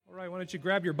don't you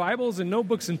grab your Bibles and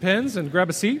notebooks and pens and grab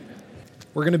a seat?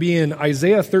 We're going to be in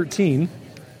Isaiah 13.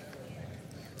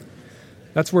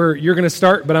 That's where you're going to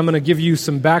start, but I'm going to give you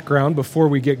some background before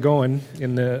we get going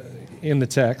in the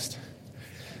text.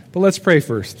 But let's pray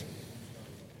first.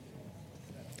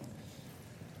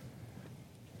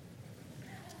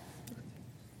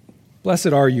 Blessed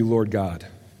are you, Lord God,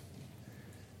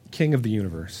 King of the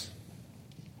universe,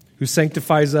 who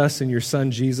sanctifies us in your Son,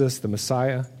 Jesus, the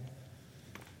Messiah,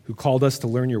 who called us to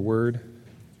learn your word.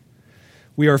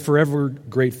 We are forever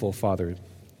grateful, Father,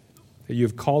 that you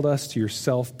have called us to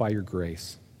yourself by your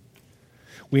grace.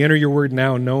 We enter your word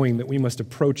now knowing that we must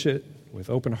approach it with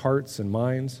open hearts and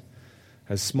minds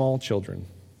as small children.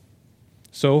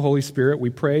 So, Holy Spirit,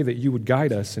 we pray that you would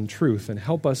guide us in truth and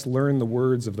help us learn the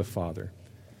words of the Father.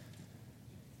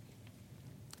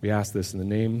 We ask this in the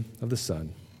name of the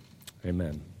Son.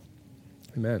 Amen.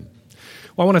 Amen.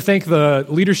 Well, I want to thank the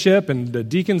leadership and the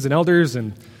deacons and elders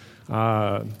and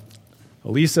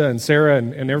Elisa and Sarah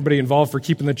and everybody involved for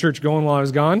keeping the church going while I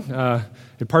was gone.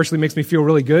 It partially makes me feel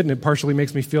really good, and it partially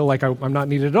makes me feel like I'm not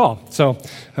needed at all. So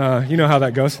you know how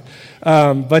that goes.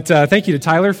 But thank you to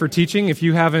Tyler for teaching. If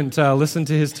you haven't listened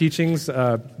to his teachings,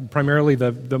 primarily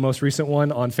the most recent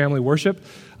one on family worship,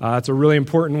 it's a really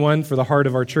important one for the heart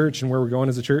of our church and where we're going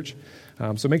as a church.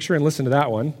 So make sure and listen to that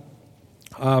one.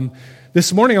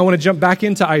 This morning, I want to jump back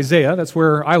into Isaiah. That's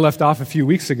where I left off a few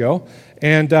weeks ago.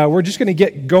 And we're just going to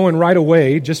get going right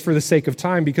away just for the sake of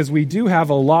time because we do have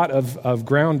a lot of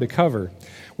ground to cover.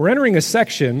 We're entering a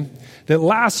section that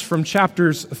lasts from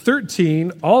chapters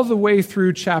 13 all the way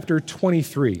through chapter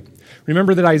 23.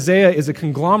 Remember that Isaiah is a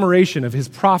conglomeration of his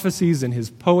prophecies and his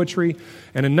poetry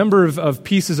and a number of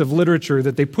pieces of literature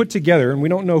that they put together. And we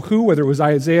don't know who, whether it was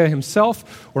Isaiah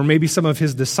himself or maybe some of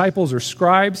his disciples or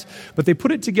scribes, but they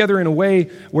put it together in a way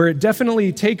where it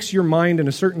definitely takes your mind in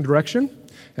a certain direction.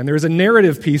 And there's a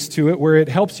narrative piece to it where it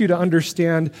helps you to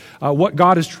understand what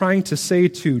God is trying to say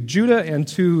to Judah and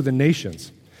to the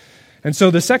nations. And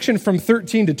so the section from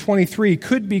 13 to 23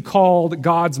 could be called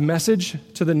God's message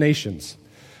to the nations.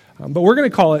 But we're going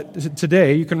to call it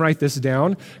today, you can write this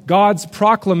down, God's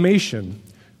proclamation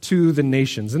to the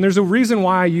nations. And there's a reason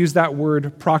why I use that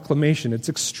word proclamation. It's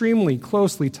extremely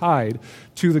closely tied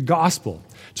to the gospel.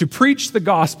 To preach the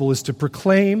gospel is to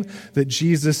proclaim that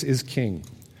Jesus is king.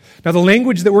 Now, the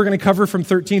language that we're going to cover from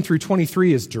 13 through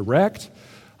 23 is direct.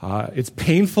 It's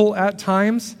painful at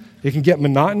times. It can get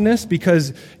monotonous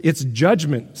because it's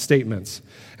judgment statements.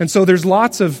 And so there's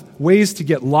lots of ways to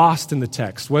get lost in the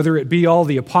text, whether it be all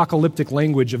the apocalyptic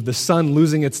language of the sun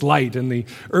losing its light and the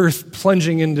earth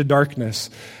plunging into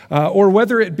darkness, or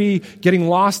whether it be getting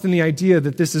lost in the idea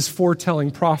that this is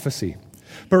foretelling prophecy.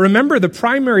 But remember, the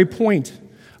primary point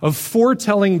of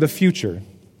foretelling the future,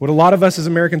 what a lot of us as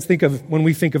Americans think of when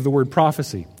we think of the word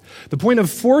prophecy, the point of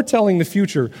foretelling the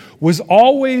future was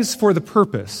always for the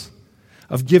purpose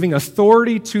of giving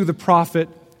authority to the prophet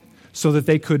so that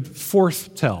they could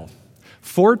foretell.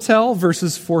 Foretell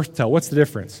versus foretell. What's the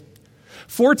difference?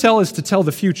 Foretell is to tell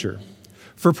the future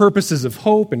for purposes of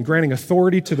hope and granting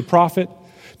authority to the prophet.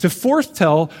 To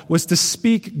foretell was to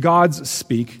speak God's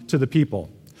speak to the people.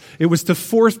 It was to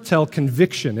foretell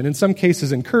conviction and in some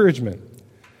cases encouragement.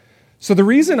 So the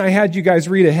reason I had you guys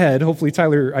read ahead, hopefully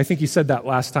Tyler, I think he said that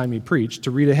last time he preached,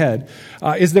 to read ahead,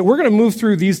 is that we're going to move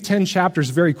through these 10 chapters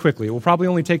very quickly. It will probably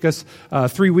only take us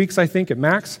 3 weeks, I think, at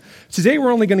max. Today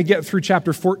we're only going to get through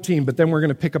chapter 14, but then we're going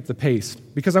to pick up the pace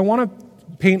because I want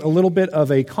to paint a little bit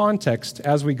of a context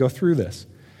as we go through this.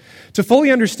 To fully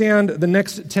understand the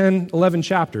next 10, 11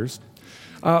 chapters,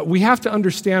 we have to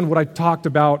understand what I talked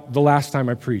about the last time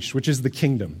I preached, which is the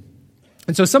kingdom.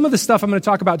 And so some of the stuff I'm going to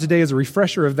talk about today is a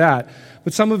refresher of that,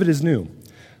 but some of it is new.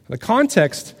 The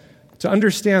context to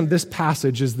understand this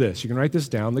passage is this. You can write this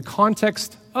down. The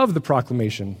context of the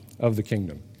proclamation of the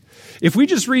kingdom. If we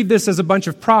just read this as a bunch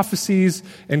of prophecies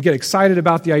and get excited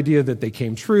about the idea that they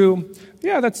came true,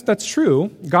 yeah, that's true.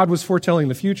 God was foretelling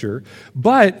the future,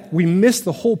 but we miss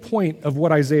the whole point of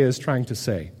what Isaiah is trying to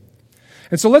say.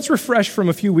 And so let's refresh from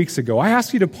a few weeks ago. I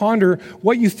asked you to ponder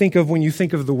what you think of when you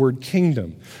think of the word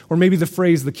kingdom, or maybe the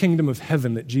phrase, the kingdom of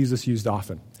heaven, that Jesus used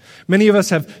often. Many of us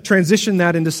have transitioned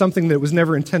that into something that was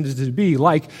never intended to be,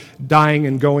 like dying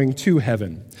and going to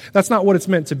heaven. That's not what it's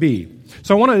meant to be.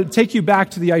 So I want to take you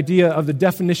back to the idea of the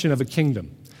definition of a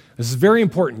kingdom. This is very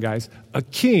important, guys. A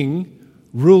king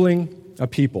ruling a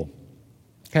people.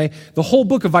 Okay? The whole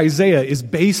book of Isaiah is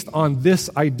based on this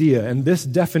idea and this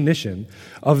definition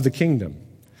of the kingdom.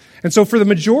 And so for the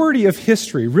majority of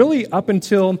history, really up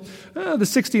until the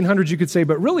 1600s, you could say,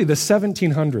 but really the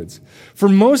 1700s, for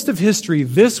most of history,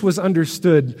 this was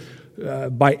understood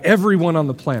by everyone on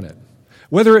the planet.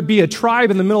 Whether it be a tribe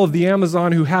in the middle of the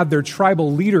Amazon who had their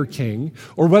tribal leader king,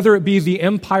 or whether it be the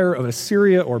empire of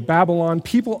Assyria or Babylon,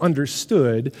 people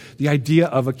understood the idea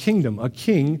of a kingdom, a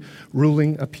king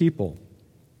ruling a people.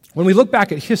 When we look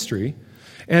back at history,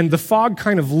 and the fog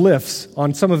kind of lifts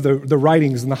on some of the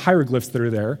writings and the hieroglyphs that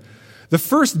are there, the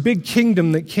first big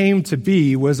kingdom that came to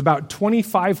be was about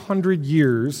 2,500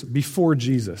 years before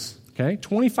Jesus. Okay?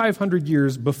 2,500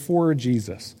 years before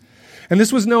Jesus. And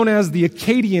this was known as the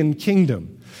Akkadian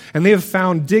Kingdom. And they have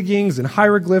found diggings and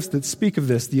hieroglyphs that speak of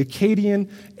this, the Akkadian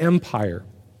Empire.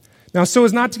 Now, so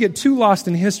as not to get too lost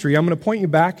in history, I'm going to point you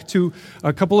back to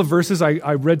a couple of verses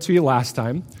I read to you last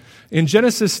time. In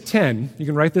Genesis 10, you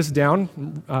can write this down.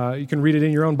 You can read it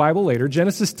in your own Bible later.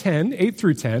 Genesis 10, 8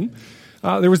 through 10.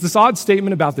 There was this odd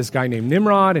statement about this guy named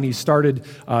Nimrod, and he started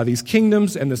these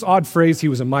kingdoms, and this odd phrase, he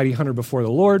was a mighty hunter before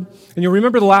the Lord. And you'll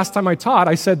remember the last time I taught,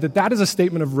 I said that is a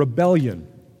statement of rebellion.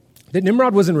 That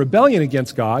Nimrod was in rebellion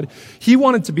against God. He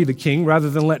wanted to be the king rather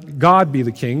than let God be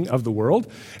the king of the world.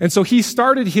 And so he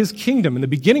started his kingdom. And the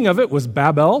beginning of it was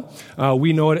Babel.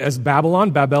 We know it as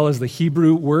Babylon. Babel is the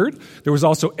Hebrew word. There was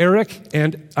also Erech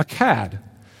and Akkad.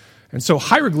 And so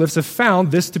hieroglyphs have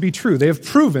found this to be true. They have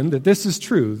proven that this is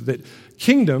true, that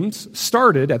kingdoms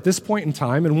started at this point in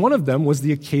time, and one of them was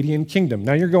the Akkadian kingdom.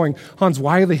 Now you're going, Hans,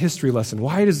 why the history lesson?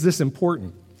 Why is this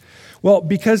important? Well,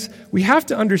 because we have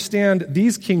to understand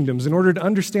these kingdoms in order to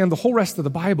understand the whole rest of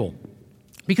the Bible.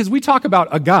 Because we talk about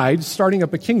a guide starting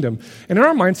up a kingdom, and in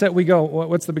our mindset we go, well,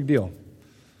 what's the big deal?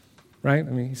 Right? I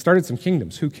mean, he started some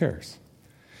kingdoms. Who cares?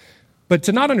 But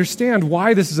to not understand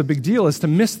why this is a big deal is to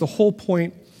miss the whole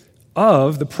point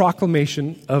of the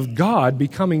proclamation of God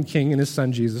becoming king in his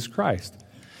son Jesus Christ.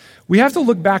 We have to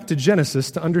look back to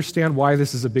Genesis to understand why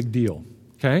this is a big deal.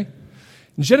 Okay?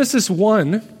 In Genesis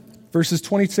 1, verses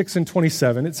 26 and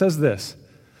 27, it says this: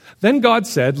 Then God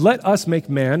said, "Let us make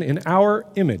man in our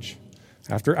image,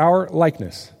 after our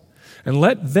likeness, and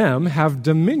let them have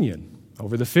dominion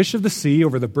over the fish of the sea,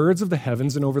 over the birds of the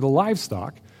heavens, and over the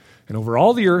livestock, and over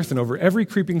all the earth, and over every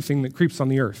creeping thing that creeps on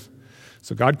the earth."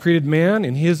 So God created man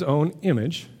in his own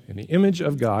image. In the image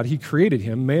of God, he created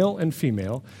him, male and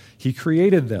female. He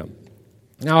created them.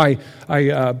 Now,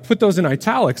 I put those in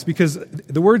italics because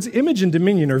the words image and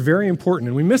dominion are very important,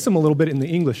 and we miss them a little bit in the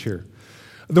English here.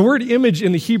 The word image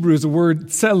in the Hebrew is the word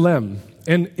tselem,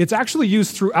 and it's actually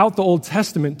used throughout the Old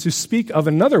Testament to speak of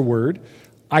another word,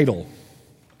 idol.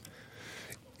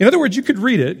 In other words, you could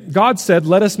read it. God said,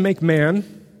 "Let us make man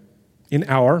in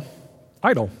our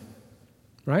idol."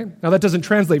 Right? Now, that doesn't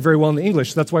translate very well in the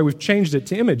English. That's why we've changed it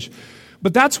to image.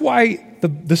 But that's why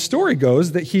the story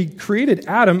goes that he created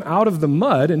Adam out of the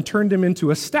mud and turned him into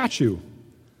a statue.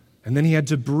 And then he had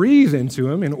to breathe into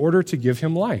him in order to give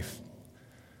him life.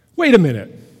 Wait a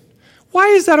minute. Why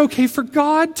is that okay for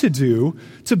God to do,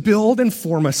 to build and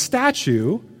form a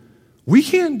statue? We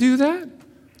can't do that.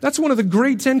 That's one of the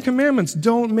great 10 commandments.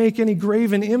 Don't make any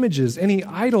graven images, any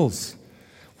idols.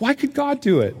 Why could God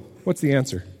do it? What's the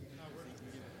answer?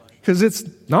 Because it's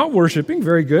not worshiping,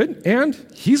 very good, and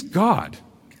he's God,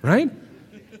 right?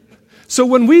 So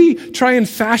when we try and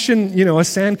fashion, a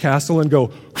sandcastle and go,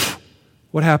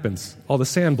 what happens? All the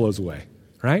sand blows away,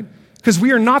 right? Because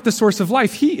we are not the source of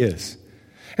life, he is.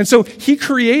 And so he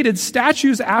created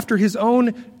statues after his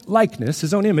own likeness,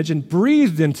 his own image, and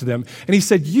breathed into them. And he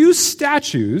said, you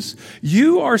statues,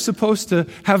 you are supposed to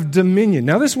have dominion.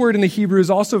 Now, this word in the Hebrew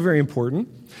is also very important.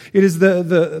 It is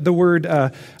the word,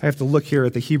 I have to look here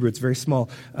at the Hebrew, it's very small,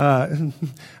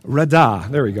 radah,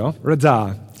 there we go,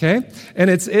 radah, okay? And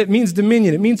it means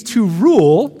dominion. It means to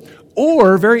rule,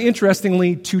 or, very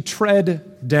interestingly, to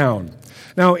tread down.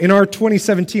 Now, in our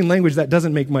 2017 language, that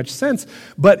doesn't make much sense,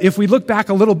 but if we look back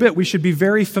a little bit, we should be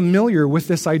very familiar with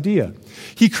this idea.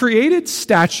 He created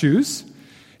statues,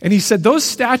 and he said those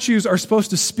statues are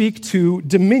supposed to speak to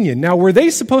dominion. Now, were they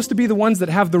supposed to be the ones that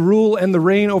have the rule and the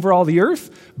reign over all the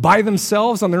earth by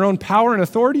themselves on their own power and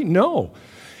authority? No.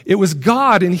 It was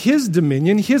God in his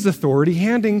dominion, his authority,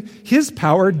 handing his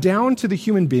power down to the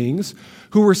human beings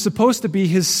who were supposed to be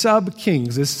his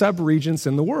sub-kings, his sub-regents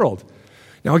in the world.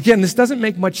 Now, again, this doesn't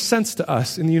make much sense to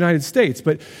us in the United States,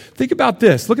 but think about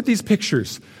this. Look at these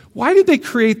pictures. Why did they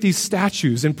create these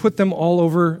statues and put them all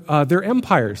over their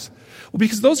empires? Well,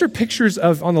 because those are pictures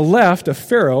of, on the left, a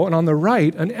pharaoh, and on the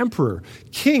right, an emperor,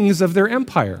 kings of their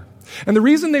empire. And the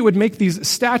reason they would make these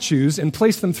statues and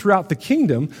place them throughout the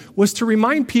kingdom was to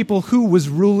remind people who was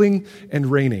ruling and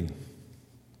reigning.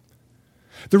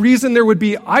 The reason there would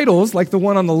be idols like the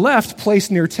one on the left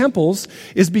placed near temples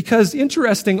is because,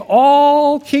 interesting,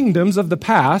 all kingdoms of the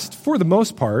past, for the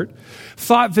most part,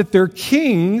 thought that their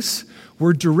kings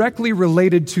were directly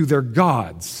related to their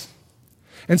gods.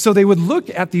 And so they would look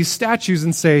at these statues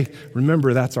and say,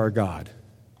 remember, that's our God.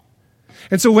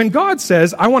 And so when God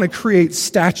says, I want to create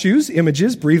statues,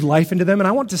 images, breathe life into them, and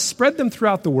I want to spread them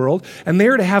throughout the world, and they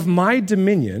are to have my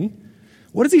dominion,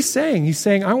 what is he saying? He's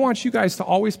saying, I want you guys to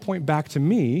always point back to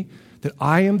me, that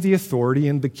I am the authority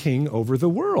and the king over the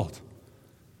world.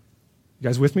 You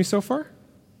guys with me so far?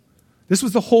 This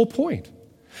was the whole point.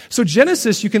 So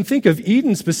Genesis, you can think of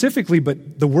Eden specifically,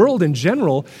 but the world in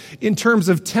general, in terms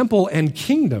of temple and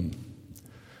kingdom.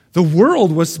 The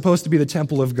world was supposed to be the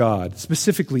temple of God,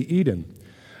 specifically Eden.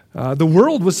 The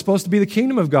world was supposed to be the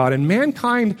kingdom of God, and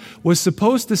mankind was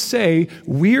supposed to say,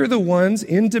 we are the ones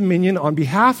in dominion on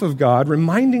behalf of God,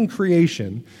 reminding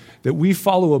creation that we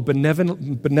follow a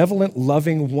benevolent,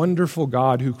 loving, wonderful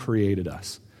God who created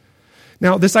us.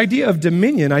 Now, this idea of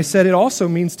dominion, I said it also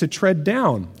means to tread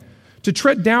down. To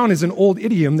tread down is an old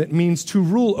idiom that means to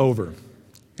rule over.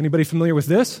 Anybody familiar with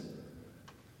this?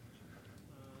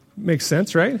 Makes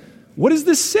sense, right? What is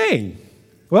this saying?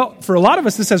 Well, for a lot of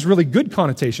us, this has really good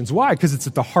connotations. Why? Because it's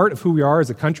at the heart of who we are as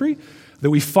a country,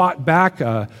 that we fought back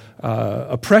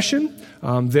oppression,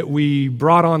 that we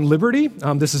brought on liberty.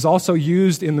 This is also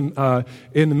used in the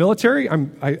military,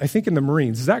 I think in the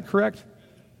Marines. Is that correct?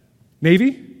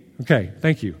 Navy? Okay,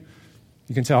 thank you.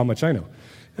 You can tell how much I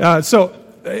know. So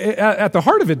at the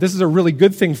heart of it, this is a really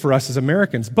good thing for us as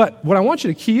Americans. But what I want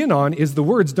you to key in on is the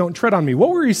words, don't tread on me.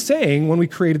 What were we saying when we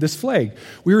created this flag?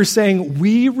 We were saying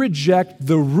we reject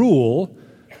the rule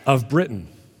of Britain.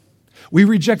 We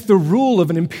reject the rule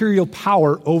of an imperial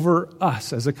power over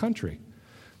us as a country.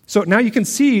 So now you can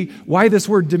see why this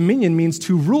word dominion means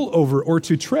to rule over or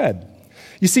to tread.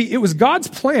 You see, it was God's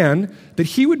plan that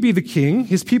he would be the king,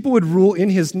 his people would rule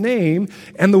in his name,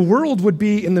 and the world would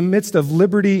be in the midst of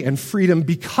liberty and freedom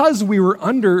because we were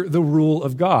under the rule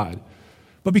of God.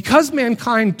 But because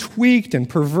mankind tweaked and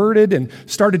perverted and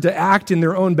started to act in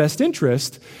their own best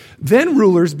interest, then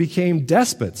rulers became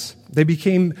despots. They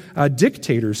became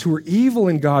dictators who were evil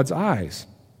in God's eyes.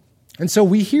 And so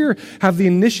we here have the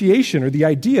initiation or the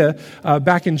idea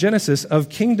back in Genesis of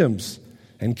kingdoms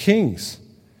and kings.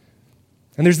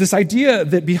 And there's this idea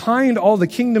that behind all the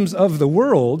kingdoms of the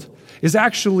world is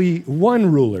actually one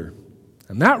ruler.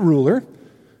 And that ruler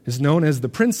is known as the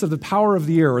prince of the power of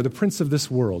the air, or the prince of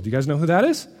this world. You guys know who that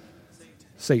is?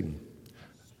 Satan.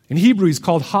 In Hebrew, he's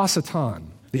called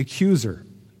Ha-Satan, the accuser.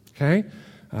 Okay?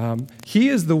 He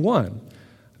is the one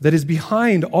that is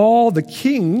behind all the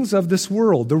kings of this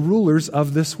world, the rulers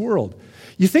of this world.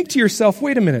 You think to yourself,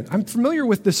 wait a minute, I'm familiar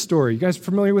with this story. You guys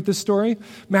familiar with this story?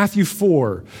 Matthew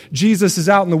 4. Jesus is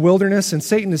out in the wilderness and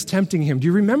Satan is tempting him. Do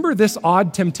you remember this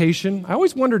odd temptation? I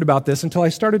always wondered about this until I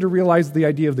started to realize the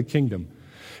idea of the kingdom.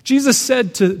 Jesus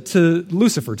said to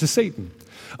Lucifer, to Satan,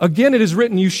 again it is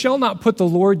written, you shall not put the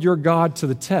Lord your God to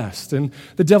the test. And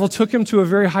the devil took him to a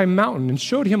very high mountain and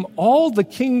showed him all the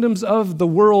kingdoms of the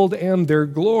world and their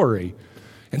glory.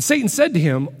 And Satan said to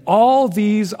him, all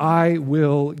these I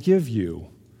will give you.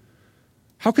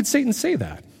 How could Satan say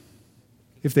that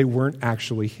if they weren't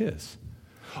actually his?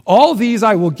 All these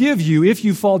I will give you if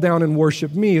you fall down and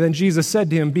worship me. Then Jesus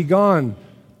said to him, begone,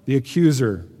 the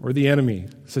accuser or the enemy,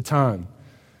 Satan.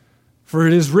 For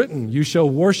it is written, you shall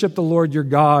worship the Lord your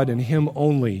God, and him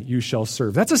only you shall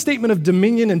serve. That's a statement of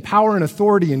dominion and power and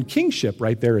authority and kingship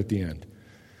right there at the end.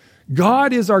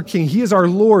 God is our king. He is our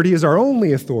Lord. He is our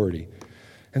only authority.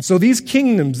 And so these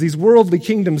kingdoms, these worldly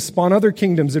kingdoms, spawn other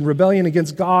kingdoms in rebellion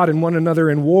against God and one another,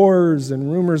 in wars and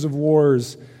rumors of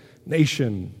wars,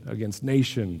 nation against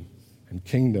nation and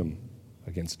kingdom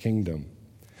against kingdom.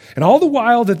 And all the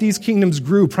while that these kingdoms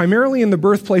grew, primarily in the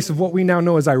birthplace of what we now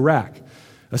know as Iraq,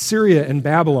 Assyria and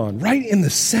Babylon, right in the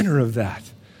center of that,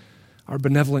 our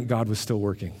benevolent God was still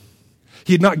working.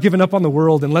 He had not given up on the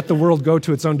world and let the world go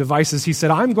to its own devices. He said,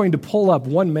 I'm going to pull up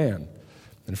one man,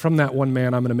 and from that one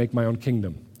man, I'm going to make my own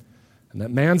kingdom. And that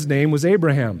man's name was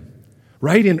Abraham,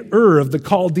 right in Ur of the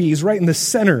Chaldees, right in the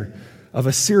center of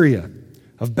Assyria,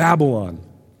 of Babylon.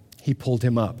 He pulled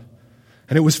him up.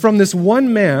 And it was from this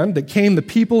one man that came the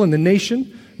people and the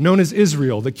nation known as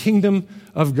Israel, the kingdom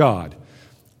of God.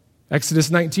 Exodus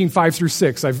 19,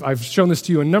 5-6. I've shown this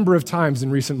to you a number of times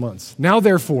in recent months. Now,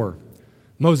 therefore,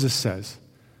 Moses says,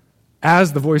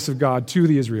 as the voice of God to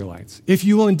the Israelites, if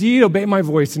you will indeed obey my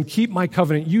voice and keep my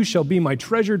covenant, you shall be my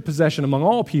treasured possession among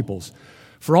all peoples.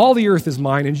 For all the earth is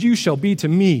mine, and you shall be to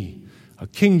me a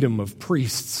kingdom of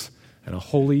priests and a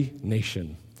holy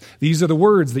nation. These are the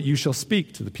words that you shall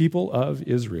speak to the people of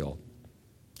Israel.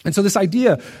 And so this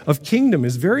idea of kingdom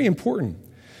is very important.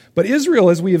 But Israel,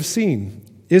 as we have seen,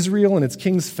 Israel and its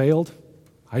kings failed.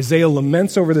 Isaiah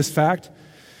laments over this fact.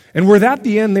 And were that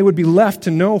the end, they would be left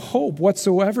to no hope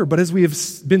whatsoever. But as we have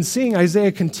been seeing,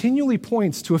 Isaiah continually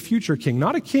points to a future king,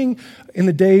 not a king in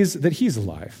the days that he's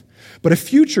alive, but a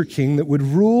future king that would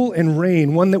rule and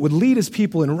reign, one that would lead his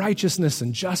people in righteousness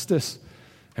and justice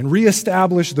and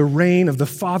reestablish the reign of the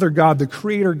Father God, the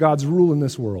Creator God's rule in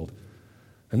this world.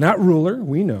 And that ruler,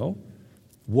 we know,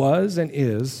 was and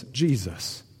is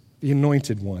Jesus, the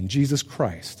Anointed One, Jesus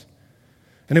Christ.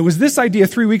 And it was this idea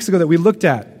 3 weeks ago that we looked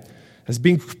at as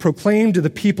being proclaimed to the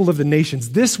people of the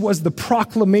nations. This was the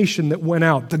proclamation that went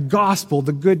out, the gospel,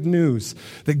 the good news,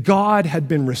 that God had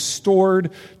been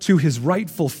restored to his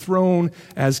rightful throne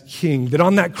as king, that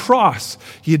on that cross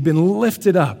he had been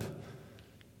lifted up,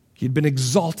 he had been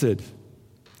exalted,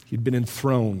 he had been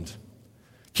enthroned.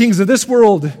 Kings of this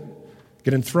world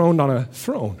get enthroned on a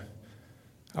throne.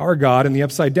 Our God in the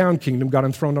upside-down kingdom got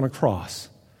enthroned on a cross.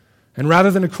 And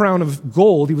rather than a crown of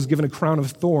gold, he was given a crown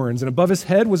of thorns. And above his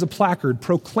head was a placard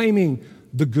proclaiming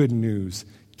the good news,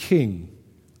 King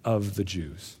of the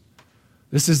Jews.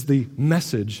 This is the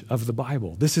message of the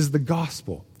Bible. This is the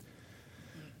gospel.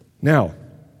 Now,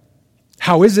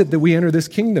 how is it that we enter this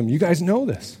kingdom? You guys know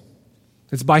this.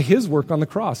 It's by his work on the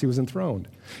cross he was enthroned.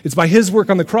 It's by his work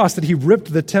on the cross that he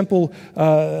ripped the temple,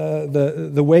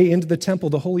 the way into the temple,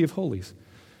 the Holy of Holies.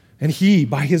 And he,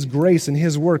 by his grace and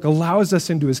his work, allows us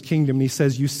into his kingdom. And he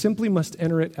says, you simply must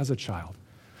enter it as a child.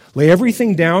 Lay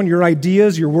everything down, your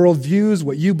ideas, your worldviews,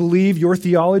 what you believe, your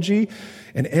theology,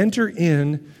 and enter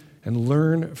in and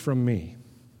learn from me.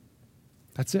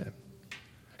 That's it.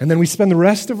 And then we spend the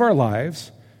rest of our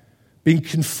lives being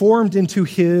conformed into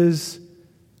his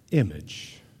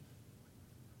image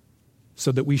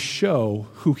so that we show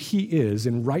who he is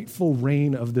in rightful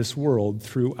reign of this world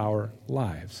through our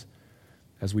lives,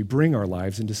 as we bring our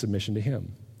lives into submission to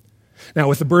him. Now,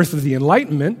 with the birth of the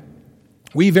Enlightenment,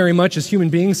 we very much as human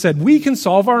beings said, we can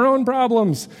solve our own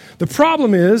problems. The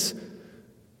problem is,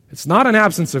 it's not an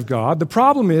absence of God. The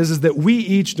problem is that we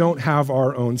each don't have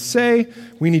our own say.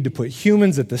 We need to put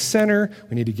humans at the center.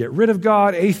 We need to get rid of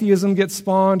God. Atheism gets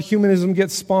spawned. Humanism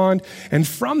gets spawned. And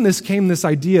from this came this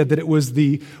idea that it was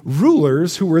the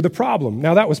rulers who were the problem.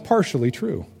 Now, that was partially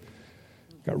true.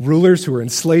 Got rulers who were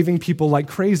enslaving people like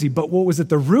crazy. But what was at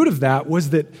the root of that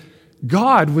was that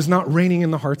God was not reigning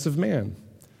in the hearts of man.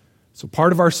 So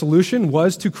part of our solution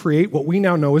was to create what we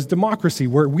now know as democracy,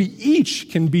 where we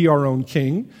each can be our own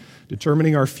king,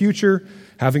 determining our future,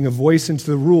 having a voice into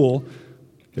the rule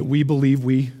that we believe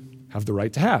we have the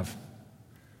right to have.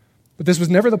 But this was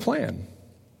never the plan.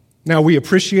 Now, we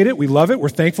appreciate it, we love it, we're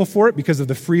thankful for it because of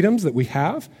the freedoms that we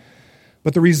have.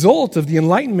 But the result of the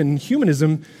Enlightenment and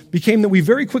humanism became that we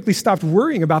very quickly stopped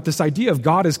worrying about this idea of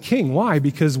God as king. Why?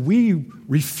 Because we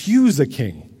refuse a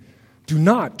king. Do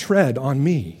not tread on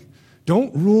me.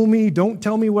 Don't rule me. Don't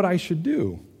tell me what I should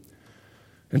do.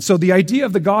 And so the idea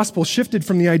of the gospel shifted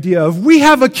from the idea of, we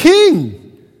have a king.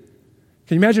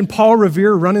 Can you imagine Paul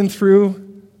Revere running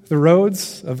through the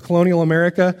roads of colonial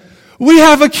America? We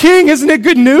have a king. Isn't it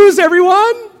good news,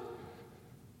 everyone?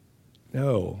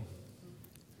 No.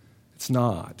 It's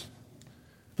not.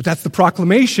 But that's the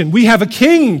proclamation. We have a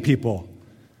king, people.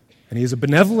 And he is a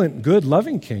benevolent, good,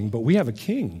 loving king, but we have a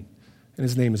king, and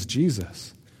his name is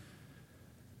Jesus.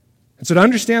 And so to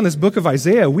understand this book of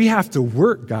Isaiah, we have to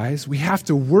work, guys. We have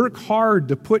to work hard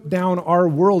to put down our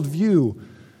worldview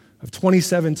of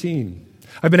 2017.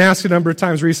 I've been asked a number of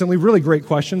times recently, really great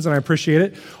questions, and I appreciate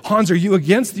it. Hans, are you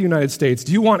against the United States?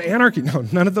 Do you want anarchy? No,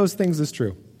 none of those things is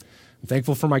true. I'm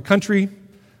thankful for my country.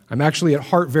 I'm actually at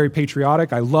heart very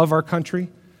patriotic. I love our country.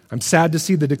 I'm sad to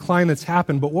see the decline that's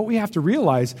happened, but what we have to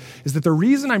realize is that the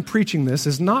reason I'm preaching this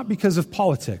is not because of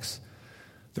politics.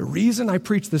 The reason I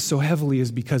preach this so heavily is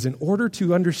because in order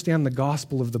to understand the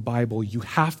gospel of the Bible, you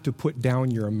have to put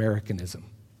down your Americanism.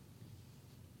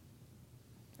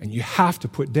 And you have to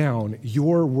put down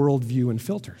your worldview and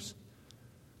filters.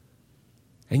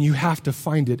 And you have to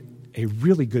find it a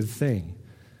really good thing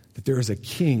that there is a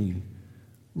king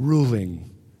ruling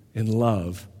in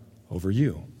love over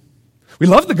you. We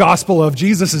love the gospel of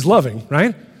Jesus is loving,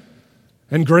 right?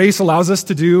 And grace allows us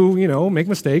to do, make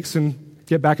mistakes and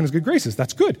get back in his good graces.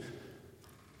 That's good.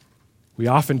 We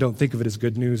often don't think of it as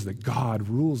good news that God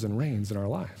rules and reigns in our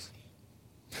lives.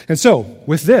 And so,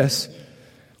 with this,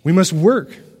 we must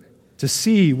work to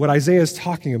see what Isaiah is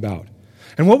talking about.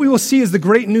 And what we will see is the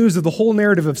great news of the whole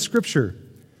narrative of Scripture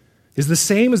is the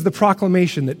same as the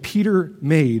proclamation that Peter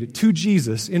made to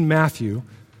Jesus in Matthew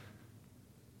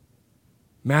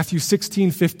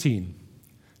 16:15.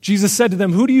 Jesus said to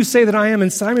them, "Who do you say that I am?"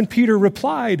 And Simon Peter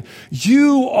replied,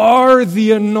 "You are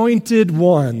the anointed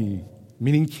one,"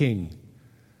 meaning king,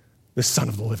 the Son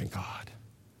of the living God.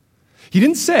 He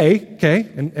didn't say, okay,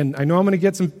 and I know I'm going to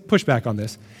get some pushback on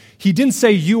this. He didn't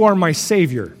say, you are my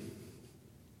Savior.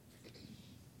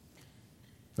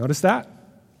 Notice that?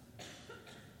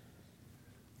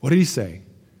 What did he say?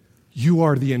 You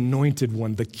are the anointed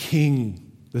one, the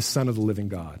King, the Son of the living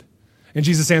God. And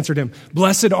Jesus answered him,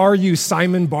 blessed are you,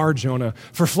 Simon Bar-Jonah,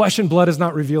 for flesh and blood has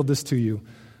not revealed this to you,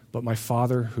 but my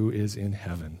Father who is in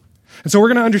heaven. And so we're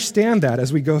going to understand that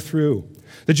as we go through.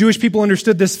 The Jewish people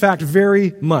understood this fact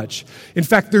very much. In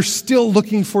fact, they're still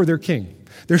looking for their king.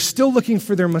 They're still looking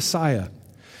for their Messiah.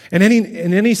 And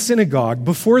in any synagogue,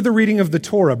 before the reading of the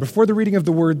Torah, before the reading of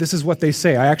the word, this is what they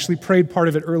say. I actually prayed part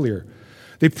of it earlier.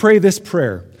 They pray this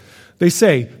prayer. They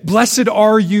say, blessed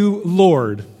are you,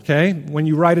 Lord. Okay? When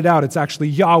you write it out, it's actually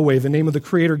Yahweh, the name of the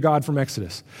Creator God from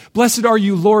Exodus. Blessed are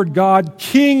you, Lord God,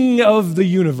 King of the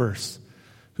universe,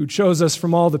 who chose us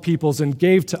from all the peoples and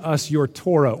gave to us your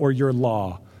Torah or your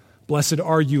law. Blessed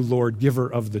are you, Lord, giver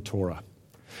of the Torah.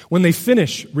 When they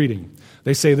finish reading,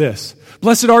 they say this,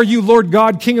 blessed are you, Lord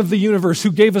God, King of the universe,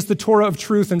 who gave us the Torah of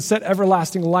truth and set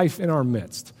everlasting life in our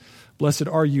midst. Blessed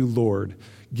are you, Lord,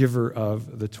 giver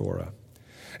of the Torah.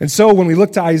 And so when we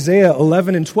look to Isaiah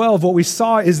 11 and 12, what we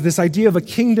saw is this idea of a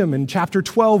kingdom. And chapter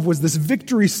 12 was this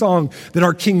victory song that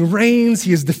our king reigns. He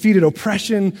has defeated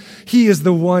oppression. He is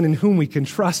the one in whom we can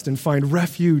trust and find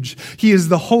refuge. He is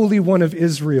the Holy One of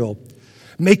Israel.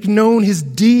 Make known his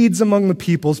deeds among the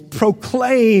peoples.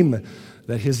 Proclaim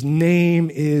that his name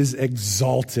is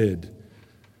exalted.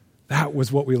 That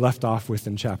was what we left off with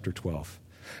in chapter 12.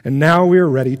 And now we are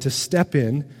ready to step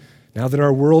in, now that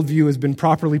our worldview has been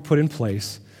properly put in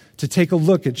place, to take a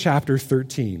look at chapter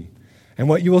 13. And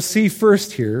what you will see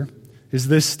first here is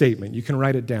this statement. You can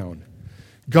write it down.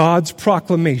 God's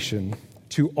proclamation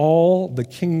to all the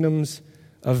kingdoms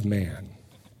of man.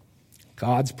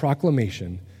 God's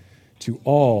proclamation to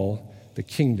all the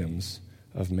kingdoms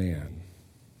of man.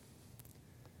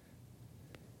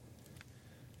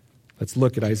 Let's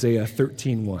look at Isaiah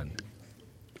 13:1.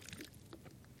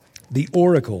 The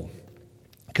oracle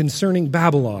concerning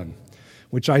Babylon,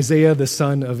 which Isaiah the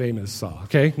son of Amos saw.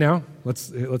 Okay, now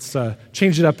let's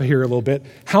change it up here a little bit.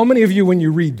 How many of you, when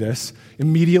you read this,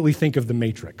 immediately think of the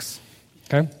Matrix?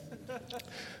 Okay,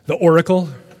 the oracle,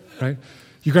 right?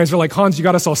 You guys are like, Hans, you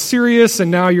got us all serious,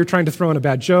 and now you're trying to throw in a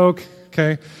bad joke.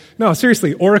 Okay, no,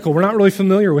 seriously, oracle. We're not really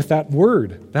familiar with that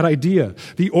word, that idea.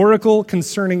 The oracle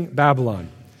concerning Babylon.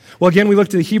 Well, again, we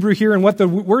looked at the Hebrew here, and what the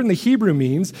word in the Hebrew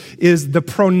means is the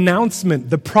pronouncement,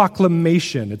 the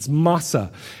proclamation. It's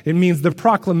masa. It means the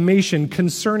proclamation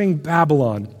concerning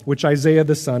Babylon, which Isaiah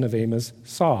the son of Amos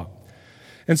saw.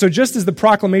 And so just as the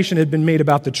proclamation had been made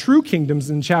about the true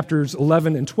kingdoms in chapters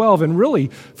 11 and 12, and really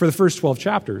for the first 12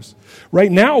 chapters,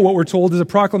 right now what we're told is a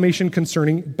proclamation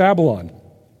concerning Babylon.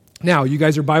 Now, you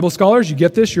guys are Bible scholars. You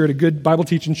get this. You're at a good Bible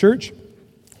teaching church.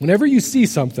 Whenever you see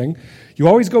something, you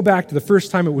always go back to the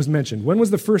first time it was mentioned. When was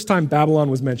the first time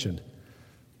Babylon was mentioned?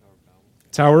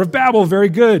 Tower of Babel, very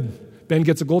good. Ben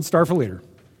gets a gold star for later.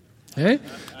 Okay?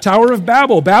 Tower of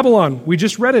Babel, Babylon, we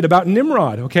just read it about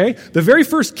Nimrod, okay? The very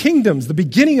first kingdoms, the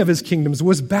beginning of his kingdoms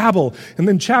was Babel. And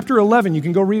then chapter 11, you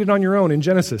can go read it on your own in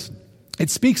Genesis. It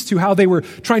speaks to how they were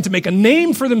trying to make a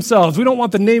name for themselves. We don't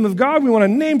want the name of God. We want a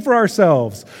name for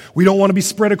ourselves. We don't want to be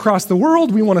spread across the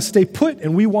world. We want to stay put,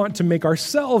 and we want to make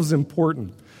ourselves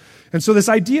important. And so this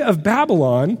idea of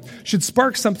Babylon should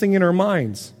spark something in our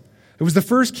minds. It was the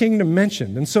first kingdom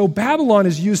mentioned. And so Babylon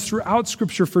is used throughout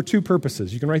Scripture for two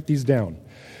purposes. You can write these down.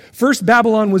 First,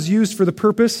 Babylon was used for the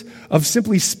purpose of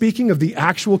simply speaking of the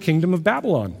actual kingdom of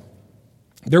Babylon.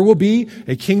 There will be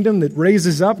a kingdom that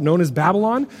raises up known as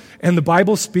Babylon, and the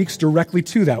Bible speaks directly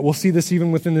to that. We'll see this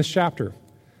even within this chapter.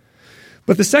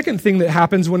 But the second thing that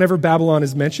happens whenever Babylon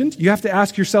is mentioned, you have to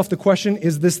ask yourself the question,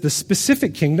 is this the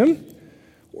specific kingdom,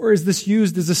 or is this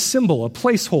used as a symbol, a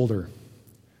placeholder?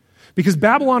 Because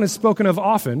Babylon is spoken of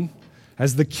often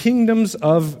as the kingdoms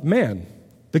of man,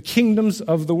 the kingdoms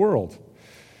of the world.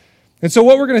 And so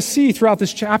what we're going to see throughout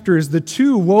this chapter is the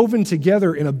two woven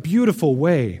together in a beautiful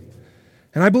way.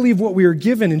 And I believe what we are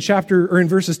given in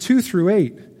verses 2 through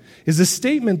 8 is a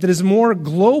statement that is more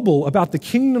global about the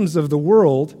kingdoms of the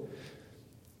world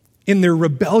in their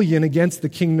rebellion against the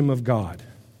kingdom of God.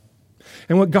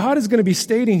 And what God is going to be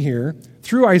stating here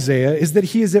through Isaiah is that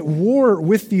he is at war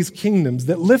with these kingdoms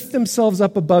that lift themselves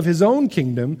up above his own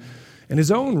kingdom and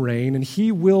his own reign, and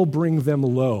he will bring them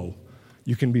low.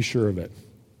 You can be sure of it.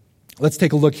 Let's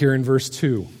take a look here in verse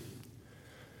 2.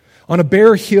 On a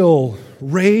bare hill,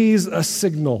 raise a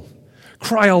signal.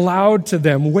 Cry aloud to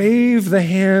them. Wave the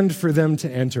hand for them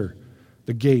to enter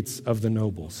the gates of the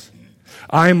nobles.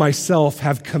 I myself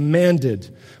have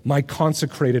commanded my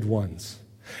consecrated ones.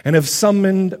 and have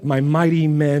summoned my mighty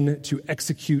men to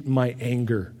execute my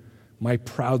anger, my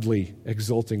proudly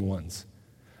exulting ones.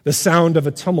 The sound of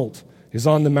a tumult is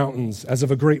on the mountains as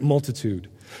of a great multitude.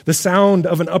 The sound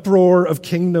of an uproar of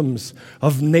kingdoms,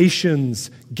 of nations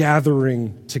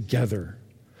gathering together.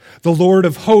 The Lord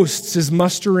of hosts is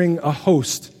mustering a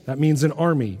host, that means an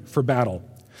army, for battle.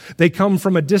 They come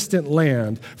from a distant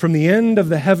land, from the end of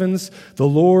the heavens, the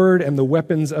Lord and the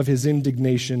weapons of his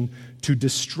indignation to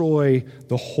destroy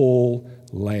the whole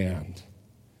land.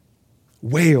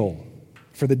 Wail,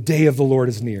 for the day of the Lord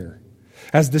is near.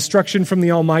 As destruction from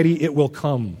the Almighty, it will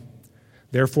come.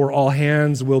 Therefore all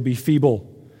hands will be feeble,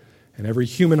 and every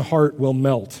human heart will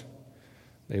melt.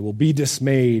 They will be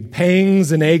dismayed.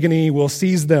 Pangs and agony will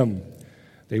seize them.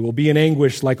 They will be in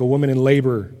anguish like a woman in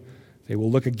labor. They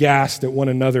will look aghast at one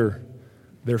another.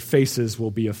 Their faces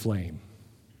will be aflame.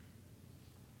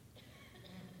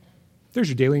 There's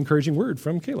your daily encouraging word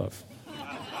from Caleb.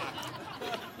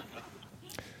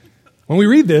 When we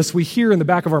read this, we hear in the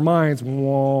back of our minds,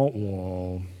 wah,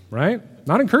 wah, right?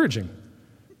 Not encouraging,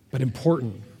 but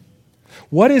important.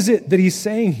 What is it that he's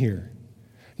saying here?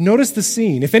 Notice the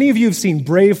scene. If any of you have seen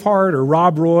Braveheart or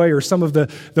Rob Roy or some of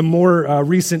the more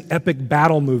recent epic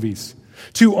battle movies,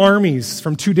 two armies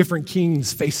from two different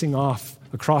kings facing off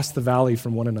across the valley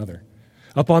from one another,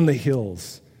 up on the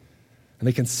hills. And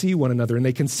they can see one another, and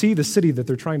they can see the city that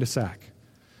they're trying to sack.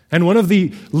 And one of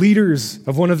the leaders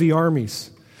of one of the armies,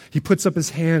 he puts up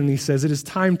his hand and he says, "It is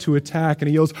time to attack." And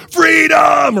he yells,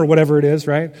 "Freedom!" or whatever it is,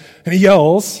 right? And he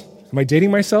yells, am I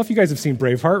dating myself? You guys have seen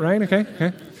Braveheart, right?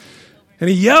 Okay. And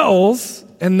he yells,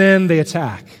 and then they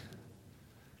attack.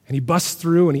 And he busts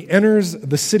through and he enters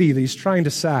the city that he's trying to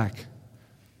sack,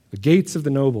 the gates of the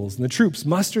nobles, and the troops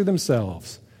muster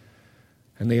themselves,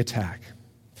 and they attack.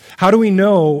 How do we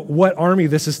know what army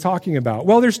this is talking about?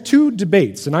 Well, there's two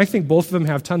debates, and I think both of them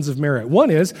have tons of merit. One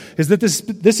is that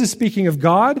this is speaking of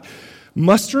God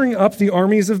mustering up the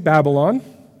armies of Babylon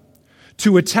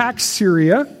to attack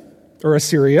Syria, or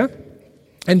Assyria,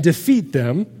 and defeat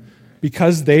them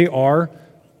because they are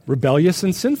rebellious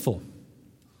and sinful.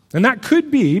 And that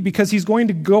could be because he's going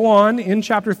to go on in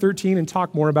chapter 13 and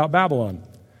talk more about Babylon.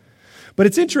 But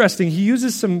it's interesting, he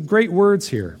uses some great words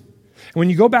here. And when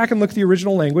you go back and look at the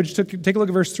original language, take a look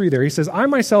at verse 3 there. He says, "I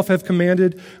myself have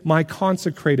commanded my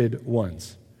consecrated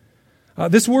ones."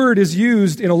 This word is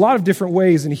used in a lot of different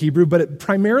ways in Hebrew, but it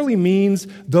primarily means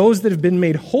those that have been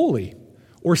made holy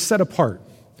or set apart.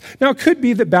 Now, it could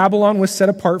be that Babylon was set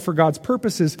apart for God's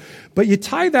purposes, but you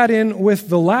tie that in with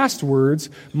the last words,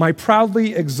 "my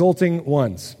proudly exulting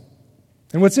ones."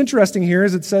 And what's interesting here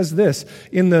is it says this.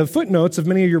 In the footnotes of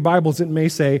many of your Bibles, it may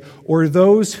say, "or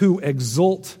those who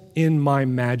exult in my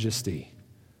majesty."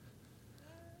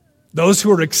 Those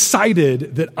who are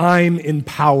excited that I'm in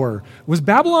power. Was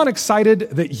Babylon excited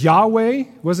that Yahweh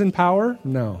was in power?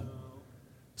 No.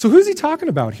 So who's he talking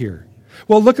about here?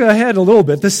 Well, look ahead a little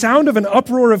bit. The sound of an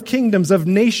uproar of kingdoms, of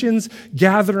nations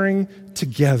gathering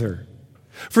together.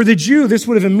 For the Jew, this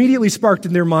would have immediately sparked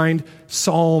in their mind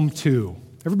Psalm 2.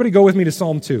 Everybody go with me to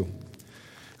Psalm 2.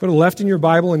 Go to the left in your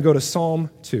Bible and go to Psalm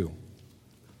 2.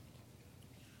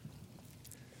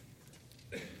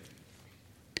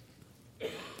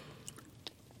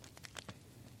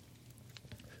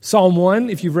 Psalm 1,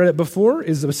 if you've read it before,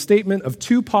 is a statement of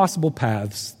two possible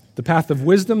paths. The path of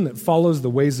wisdom that follows the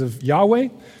ways of Yahweh,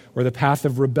 or the path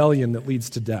of rebellion that leads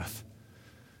to death.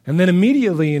 And then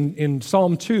immediately in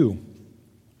Psalm 2,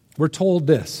 we're told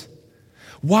this: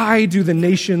 "Why do the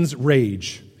nations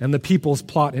rage and the peoples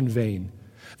plot in vain?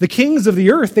 The kings of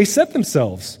the earth, they set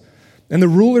themselves, and the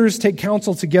rulers take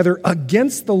counsel together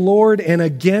against the Lord and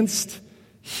against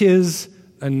his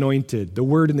anointed." The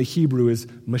word in the Hebrew is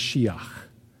Mashiach,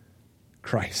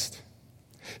 Christ.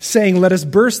 Saying, "Let us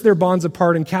burst their bonds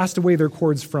apart and cast away their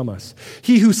cords from us.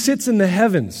 He who sits in the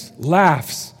heavens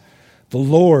laughs. The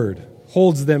Lord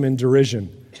holds them in derision.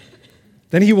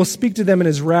 Then he will speak to them in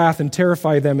his wrath and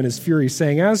terrify them in his fury,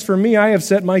 saying, 'As for me, I have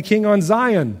set my king on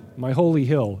Zion, my holy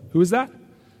hill.'" Who is that?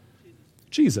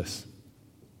 Jesus.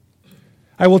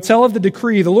 "I will tell of the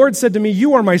decree. The Lord said to me,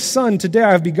 'You are my son. Today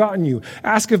I have begotten you.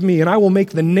 Ask of me, and I will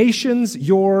make the nations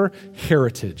your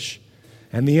heritage,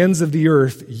 and the ends of the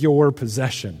earth your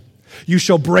possession. You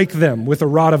shall break them with a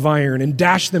rod of iron and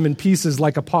dash them in pieces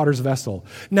like a potter's vessel.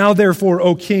 Now therefore,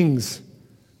 O kings,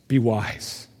 be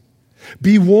wise.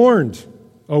 Be warned,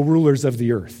 O rulers of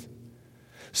the earth.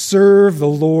 Serve the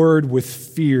Lord with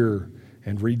fear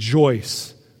and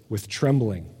rejoice with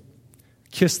trembling.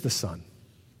 Kiss the Son,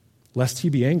 lest he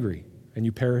be angry and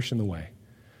you perish in the way.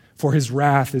 For his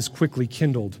wrath is quickly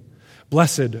kindled.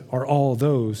 Blessed are all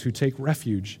those who take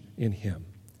refuge in him."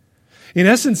 In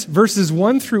essence, verses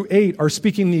 1 through 8 are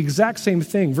speaking the exact same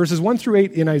thing. Verses 1 through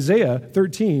 8 in Isaiah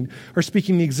 13 are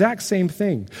speaking the exact same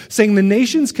thing, saying the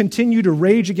nations continue to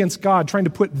rage against God, trying to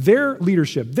put their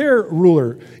leadership, their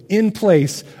ruler, in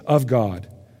place of God.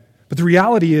 But the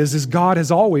reality is God has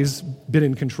always been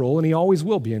in control, and he always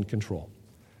will be in control.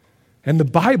 And the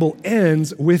Bible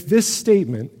ends with this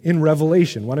statement in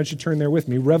Revelation. Why don't you turn there with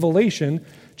me? Revelation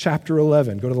chapter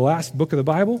 11. Go to the last book of the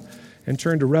Bible and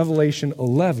turn to Revelation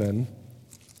 11,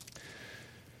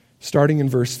 starting in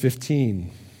verse 15.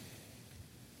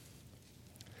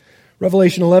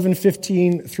 Revelation 11,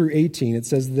 15 through 18, it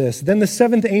says this, "Then the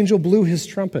seventh angel blew his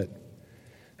trumpet,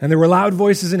 and there were loud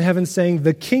voices in heaven saying,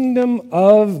 'The kingdom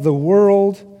of the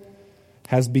world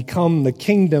has become the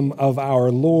kingdom of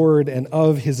our Lord and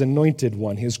of his anointed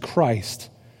one, his Christ,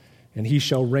 and he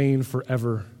shall reign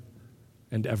forever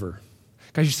and ever.'"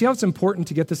 Guys, you see how it's important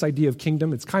to get this idea of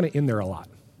kingdom? It's kind of in there a lot,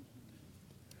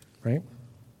 right?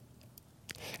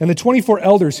 "And the 24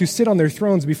 elders who sit on their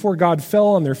thrones before God fell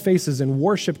on their faces and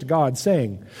worshiped God,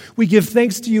 saying, 'We give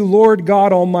thanks to you, Lord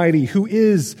God Almighty, who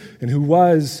is and who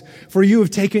was, for you have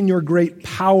taken your great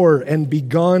power and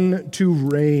begun to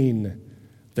reign.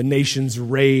 The nations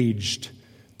raged,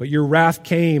 but your wrath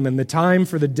came, and the time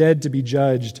for the dead to be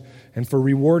judged, and for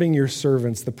rewarding your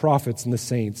servants, the prophets and the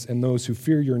saints, and those who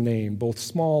fear your name, both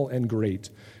small and great,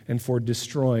 and for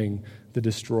destroying the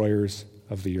destroyers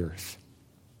of the earth.'"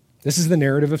 This is the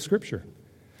narrative of Scripture.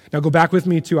 Now go back with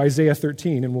me to Isaiah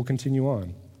 13, and we'll continue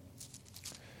on.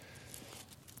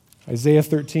 Isaiah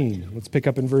 13, let's pick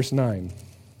up in verse 9.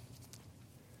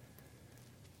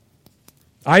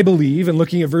 I believe, in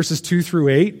looking at verses 2 through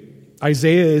 8,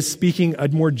 Isaiah is speaking a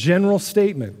more general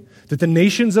statement that the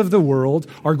nations of the world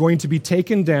are going to be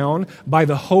taken down by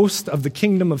the host of the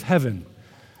kingdom of heaven,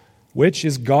 which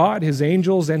is God, his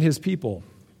angels, and his people.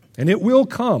 And it will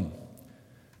come.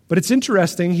 But it's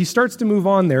interesting, he starts to move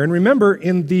on there. And remember,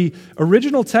 in the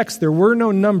original text, there were no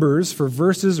numbers for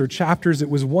verses or chapters. It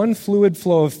was one fluid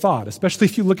flow of thought, especially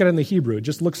if you look at it in the Hebrew. It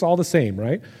just looks all the same,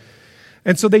 right?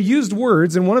 And so they used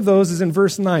words, and one of those is in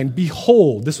verse 9,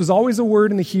 behold. This was always a word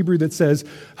in the Hebrew that says,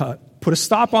 put a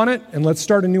stop on it, and let's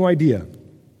start a new idea.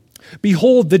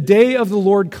 Behold, the day of the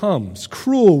Lord comes,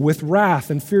 cruel with wrath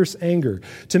and fierce anger,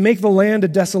 to make the land a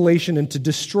desolation and to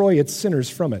destroy its sinners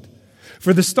from it.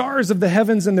 For the stars of the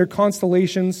heavens and their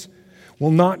constellations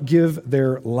will not give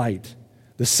their light.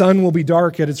 The sun will be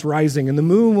dark at its rising, and the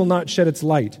moon will not shed its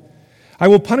light. I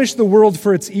will punish the world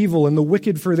for its evil and the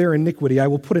wicked for their iniquity. I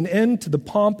will put an end to the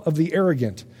pomp of the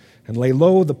arrogant and lay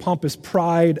low the pompous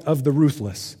pride of the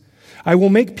ruthless. I will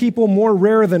make people more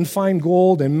rare than fine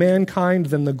gold and mankind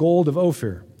than the gold of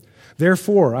Ophir.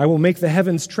 Therefore, I will make the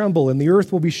heavens tremble, and the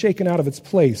earth will be shaken out of its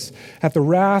place at the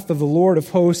wrath of the Lord of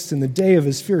hosts in the day of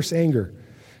his fierce anger.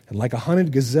 And like a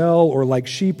hunted gazelle or like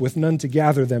sheep with none to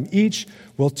gather them, each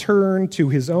will turn to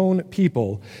his own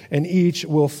people, and each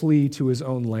will flee to his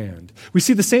own land. We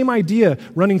see the same idea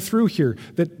running through here,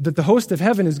 that the host of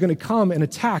heaven is going to come and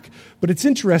attack. But it's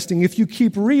interesting, if you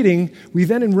keep reading, we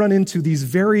then run into these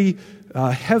very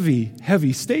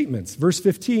heavy statements. Verse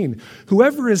 15,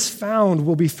 whoever is found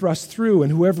will be thrust through,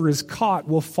 and whoever is caught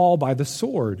will fall by the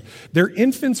sword. Their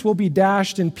infants will be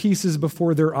dashed in pieces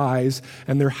before their eyes,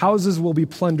 and their houses will be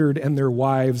plundered, and their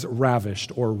wives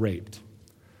ravished or raped.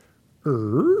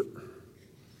 Did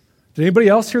anybody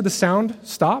else hear the sound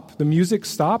stop? The music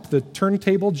stop? The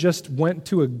turntable just went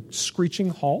to a screeching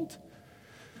halt?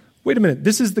 Wait a minute,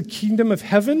 this is the kingdom of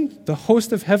heaven, the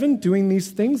host of heaven doing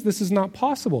these things? This is not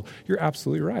possible. You're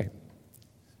absolutely right.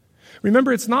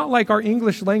 Remember, it's not like our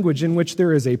English language in which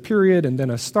there is a period and then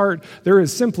a start. There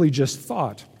is simply just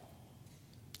thought.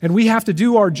 And we have to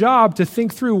do our job to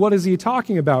think through what is he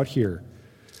talking about here.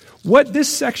 What this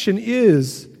section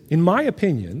is, in my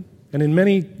opinion, and in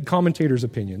many commentators'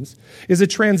 opinions, is a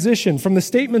transition from the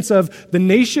statements of the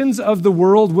nations of the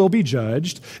world will be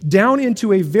judged down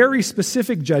into a very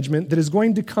specific judgment that is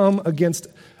going to come against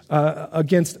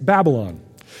Babylon.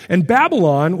 And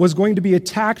Babylon was going to be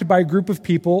attacked by a group of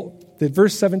people that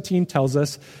verse 17 tells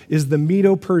us is the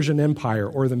Medo-Persian Empire,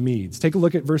 or the Medes. Take a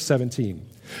look at verse 17.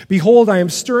 Behold, I am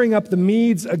stirring up the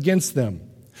Medes against them,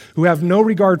 who have no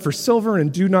regard for silver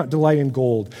and do not delight in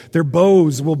gold. Their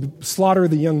bows will slaughter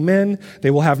the young men. They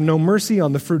will have no mercy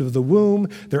on the fruit of the womb.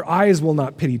 Their eyes will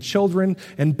not pity children.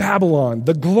 And Babylon,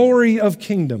 the glory of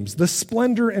kingdoms, the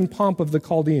splendor and pomp of the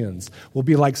Chaldeans, will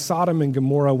be like Sodom and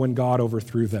Gomorrah when God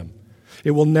overthrew them.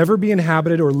 It will never be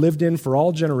inhabited or lived in for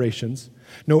all generations.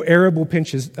 No Arab will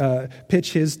pitch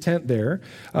his tent there.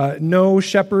 No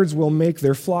shepherds will make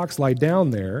their flocks lie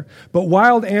down there. But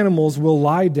wild animals will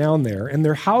lie down there, and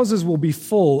their houses will be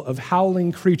full of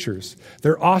howling creatures.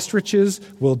 Their ostriches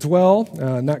will dwell,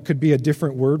 and that could be a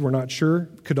different word, we're not sure.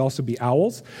 Could also be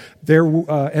owls.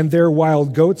 And their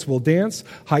wild goats will dance.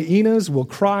 Hyenas will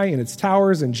cry in its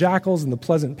towers, and jackals in the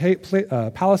pleasant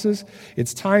palaces.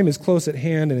 Its time is close at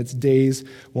hand, and its days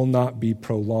will not be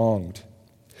prolonged.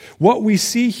 What we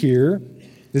see here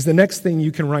is the next thing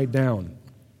you can write down.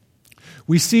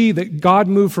 We see that God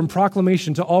moved from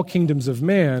proclamation to all kingdoms of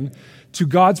man to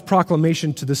God's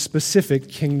proclamation to the specific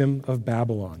kingdom of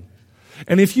Babylon.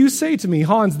 And if you say to me,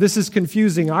 Hans, this is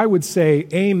confusing, I would say,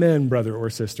 amen, brother or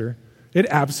sister. It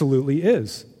absolutely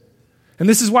is. And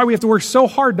this is why we have to work so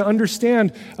hard to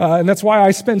understand, and that's why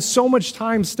I spend so much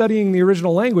time studying the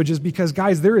original language, is because,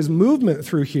 guys, there is movement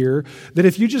through here that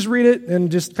if you just read it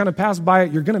and just kind of pass by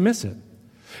it, you're going to miss it.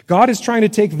 God is trying to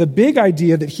take the big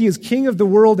idea that he is king of the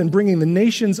world and bringing the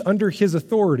nations under his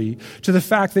authority to the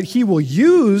fact that he will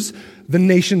use the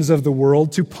nations of the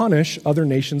world to punish other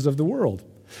nations of the world.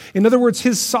 In other words,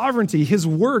 his sovereignty, his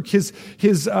work, his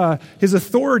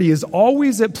authority is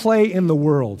always at play in the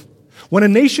world. When a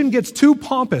nation gets too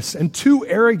pompous and too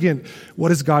arrogant, what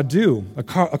does God do?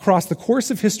 Across the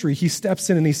course of history, he steps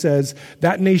in and he says,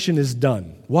 that nation is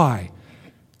done. Why?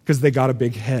 Because they got a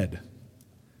big head.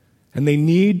 And they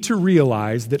need to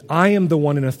realize that I am the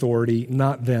one in authority,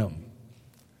 not them.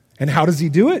 And how does he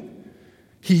do it?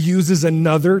 He uses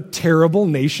another terrible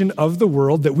nation of the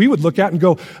world that we would look at and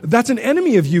go, that's an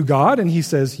enemy of you, God. And he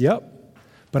says, yep,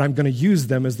 but I'm going to use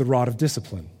them as the rod of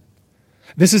discipline.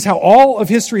 This is how all of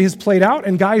history has played out,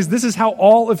 and guys, this is how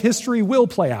all of history will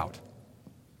play out.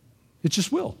 It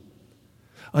just will.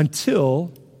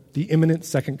 Until the imminent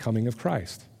second coming of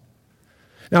Christ.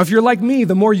 Now, if you're like me,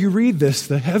 the more you read this,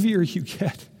 the heavier you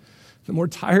get, the more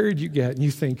tired you get, and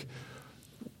you think,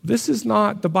 this is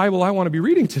not the Bible I want to be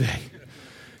reading today.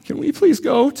 Can we please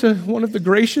go to one of the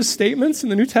gracious statements in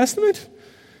the New Testament?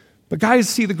 But guys,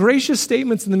 see, the gracious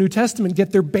statements in the New Testament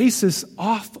get their basis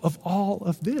off of all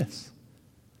of this.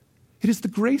 It is the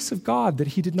grace of God that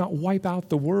he did not wipe out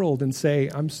the world and say,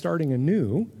 I'm starting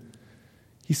anew.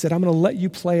 He said, I'm going to let you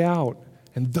play out.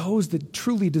 And those that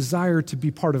truly desire to be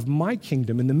part of my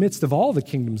kingdom in the midst of all the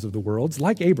kingdoms of the world,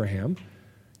 like Abraham,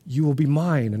 you will be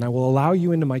mine, and I will allow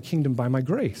you into my kingdom by my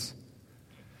grace.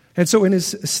 And so in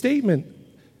his statement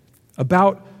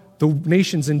about the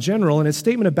nations in general, and his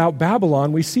statement about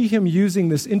Babylon, we see him using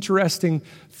this interesting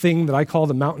thing that I call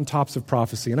the mountaintops of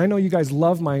prophecy. And I know you guys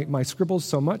love my scribbles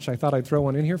so much, I thought I'd throw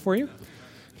one in here for you.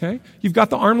 Okay? You've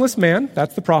got the armless man,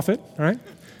 that's the prophet, all right?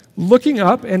 Looking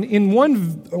up, and in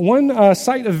one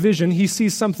sight of vision, he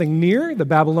sees something near, the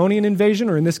Babylonian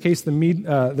invasion, or in this case, the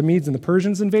Medes and the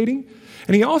Persians invading.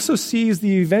 And he also sees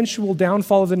the eventual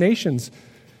downfall of the nations.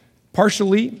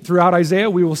 Partially, throughout Isaiah,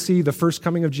 we will see the first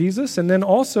coming of Jesus, and then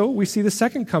also we see the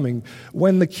second coming,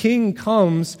 when the king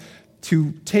comes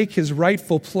to take his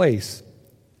rightful place.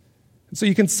 And so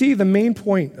you can see the main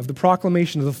point of the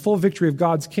proclamation of the full victory of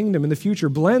God's kingdom in the future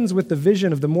blends with the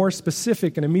vision of the more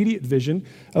specific and immediate vision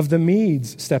of the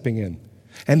Medes stepping in.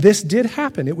 And this did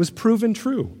happen. It was proven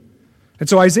true. And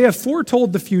so Isaiah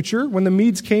foretold the future when the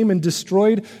Medes came and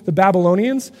destroyed the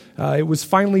Babylonians. It was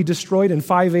finally destroyed in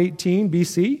 518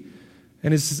 BC.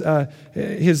 And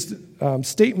his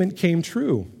statement came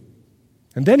true.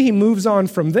 And then he moves on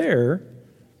from there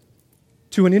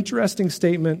to an interesting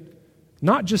statement,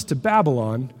 not just to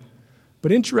Babylon,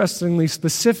 but interestingly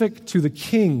specific to the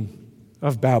king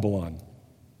of Babylon.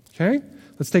 Okay?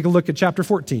 Let's take a look at chapter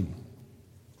 14.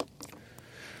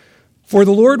 For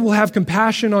the Lord will have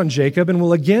compassion on Jacob and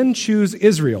will again choose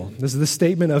Israel. This is the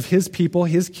statement of his people,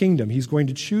 his kingdom. He's going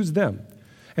to choose them.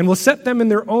 And will set them in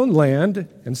their own land,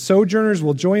 and sojourners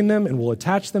will join them and will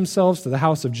attach themselves to the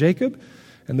house of Jacob,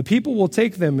 and the people will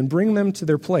take them and bring them to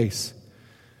their place.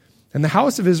 And the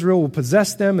house of Israel will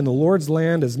possess them in the Lord's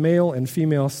land as male and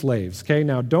female slaves. Okay,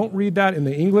 now don't read that in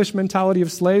the English mentality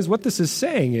of slaves. What this is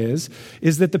saying is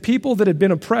that the people that had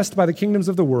been oppressed by the kingdoms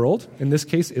of the world, in this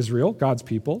case Israel, God's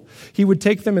people, he would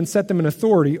take them and set them in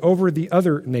authority over the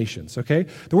other nations. Okay,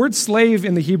 the word slave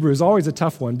in the Hebrew is always a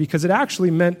tough one because it actually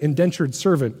meant indentured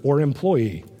servant or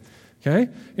employee. Okay,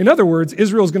 in other words,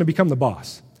 Israel is going to become the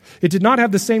boss. It did not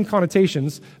have the same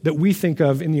connotations that we think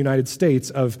of in the United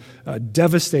States of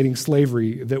devastating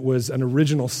slavery that was an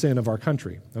original sin of our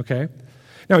country, okay?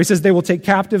 Now, he says they will take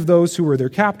captive those who were their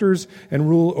captors and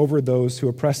rule over those who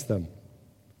oppressed them.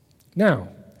 Now,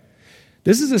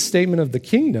 this is a statement of the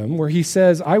kingdom where he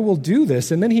says, I will do this,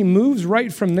 and then he moves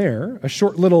right from there, a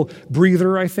short little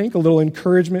breather, I think, a little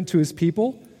encouragement to his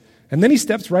people. And then he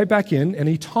steps right back in and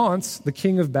he taunts the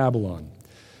king of Babylon.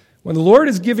 When the Lord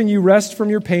has given you rest from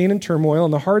your pain and turmoil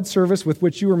and the hard service with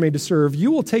which you were made to serve,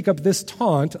 you will take up this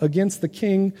taunt against the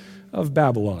king of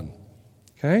Babylon.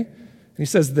 Okay? And he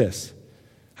says this,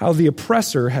 how the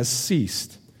oppressor has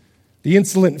ceased, the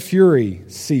insolent fury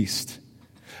ceased.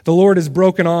 The Lord has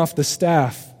broken off the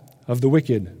staff of the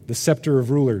wicked, the scepter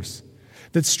of rulers,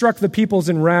 that struck the peoples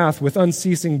in wrath with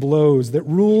unceasing blows, that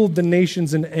ruled the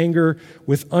nations in anger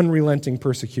with unrelenting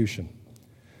persecution.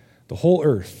 The whole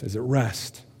earth is at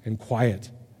rest and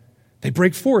quiet. They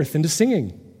break forth into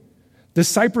singing. The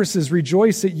cypresses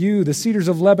rejoice at you, the cedars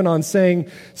of Lebanon,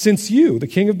 saying, since you, the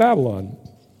king of Babylon,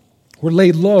 were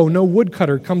laid low, no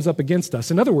woodcutter comes up against us.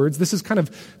 In other words, this is kind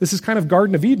of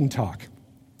Garden of Eden talk.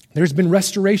 There's been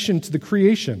restoration to the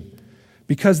creation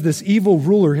because this evil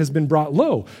ruler has been brought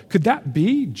low. Could that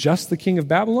be just the king of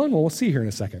Babylon? Well, we'll see here in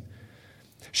a second.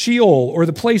 Sheol, or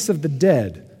the place of the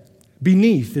dead,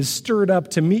 beneath is stirred up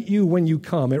to meet you when you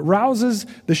come. It rouses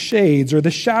the shades or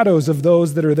the shadows of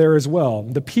those that are there as well,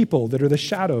 the people that are the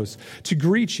shadows, to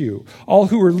greet you, all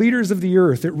who are leaders of the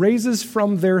earth. It raises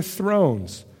from their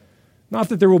thrones. Not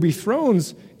that there will be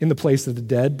thrones in the place of the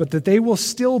dead, but that they will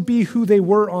still be who they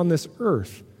were on this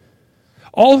earth.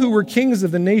 All who were kings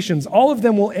of the nations, all of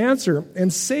them will answer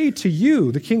and say to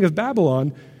you, the king of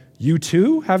Babylon, you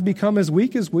too have become as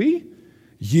weak as we?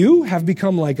 You have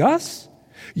become like us?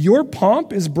 Your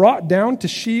pomp is brought down to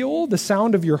Sheol, the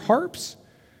sound of your harps.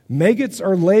 Maggots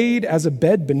are laid as a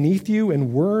bed beneath you,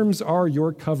 and worms are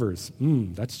your covers.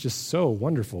 That's just so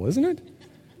wonderful, isn't it?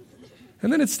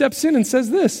 And then it steps in and says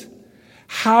this,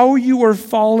 how you are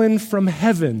fallen from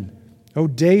heaven, O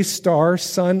day star,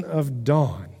 son of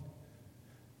dawn.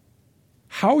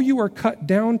 How you are cut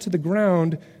down to the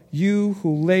ground, you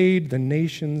who laid the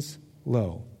nations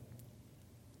low.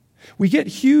 We get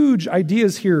huge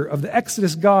ideas here of the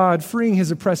Exodus God freeing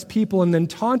his oppressed people and then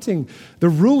taunting the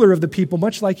ruler of the people,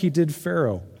 much like he did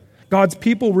Pharaoh. God's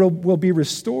people will be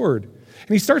restored. And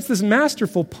he starts this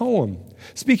masterful poem,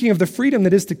 speaking of the freedom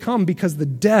that is to come because the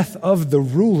death of the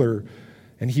ruler,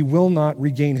 and he will not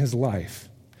regain his life.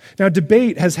 Now,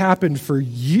 debate has happened for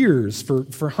years,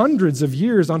 for hundreds of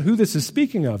years, on who this is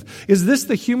speaking of. Is this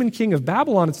the human king of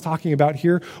Babylon it's talking about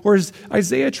here, or is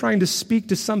Isaiah trying to speak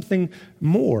to something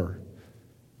more?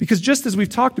 Because just as we've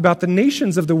talked about, the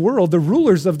nations of the world, the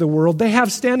rulers of the world, they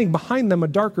have standing behind them a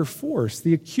darker force,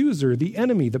 the accuser, the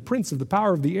enemy, the prince of the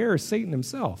power of the air, Satan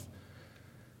himself.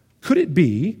 Could it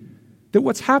be that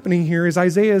what's happening here is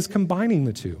Isaiah is combining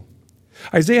the two?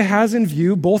 Isaiah has in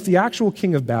view both the actual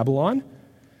king of Babylon,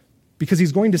 because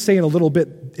he's going to say in a little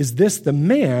bit, is this the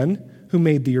man who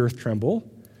made the earth tremble?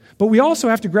 But we also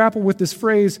have to grapple with this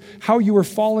phrase, how you are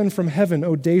fallen from heaven,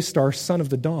 O day star, son of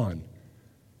the dawn.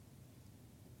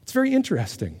 It's very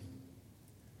interesting.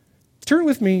 Turn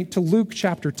with me to Luke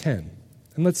chapter 10,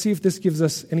 and let's see if this gives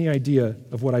us any idea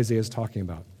of what Isaiah is talking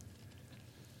about.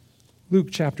 Luke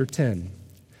chapter 10.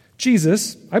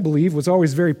 Jesus, I believe, was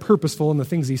always very purposeful in the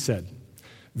things he said.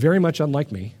 Very much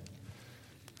unlike me.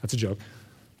 That's a joke.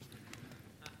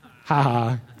 Ha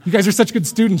ha. You guys are such good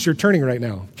students, you're turning right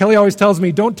now. Kelly always tells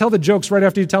me, don't tell the jokes right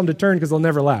after you tell them to turn because they'll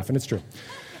never laugh, and it's true.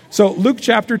 So Luke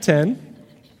chapter 10,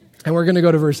 and we're going to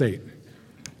go to verse 8.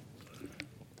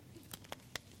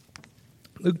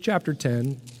 Luke chapter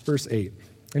 10, verse 8.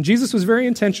 And Jesus was very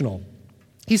intentional.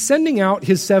 He's sending out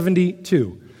his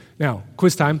 72. Now,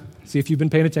 quiz time. See if you've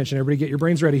been paying attention. Everybody get your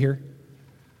brains ready here.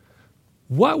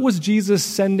 What was Jesus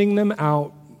sending them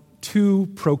out to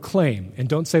proclaim? And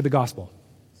don't say the gospel.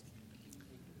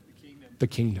 The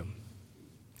kingdom.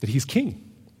 That he's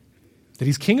king. That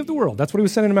he's king of the world. That's what he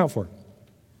was sending them out for.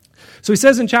 So he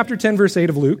says in chapter 10, verse 8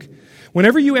 of Luke,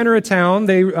 whenever you enter a town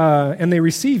and they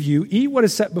receive you, eat what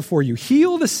is set before you.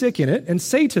 Heal the sick in it and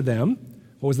say to them,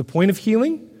 what was the point of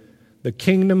healing? The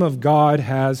kingdom of God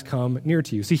has come near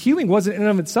to you. See, healing wasn't in and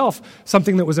of itself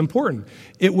something that was important.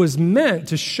 It was meant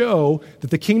to show that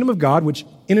the kingdom of God, which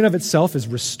in and of itself is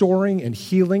restoring and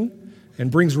healing and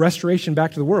brings restoration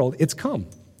back to the world, it's come.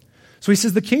 So he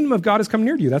says, the kingdom of God has come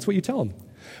near to you. That's what you tell them.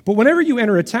 But whenever you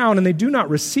enter a town and they do not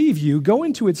receive you, go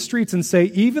into its streets and say,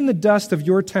 even the dust of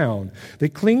your town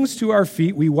that clings to our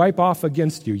feet, we wipe off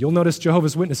against you. You'll notice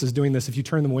Jehovah's Witnesses doing this. If you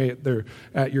turn them away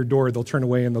at your door, they'll turn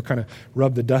away and they'll kind of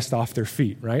rub the dust off their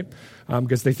feet, right?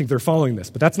 Because they think they're following this.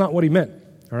 But that's not what he meant,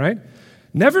 all right?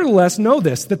 Nevertheless, know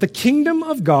this, that the kingdom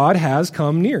of God has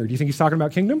come near. Do you think he's talking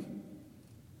about kingdom?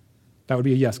 That would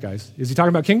be a yes, guys. Is he talking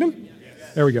about kingdom?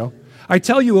 Yes. There we go. I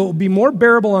tell you, it will be more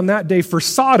bearable on that day for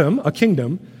Sodom, a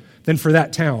kingdom, than for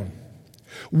that town.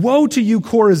 Woe to you,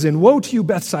 Chorazin! Woe to you,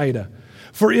 Bethsaida!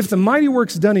 For if the mighty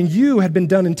works done in you had been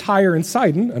done in Tyre and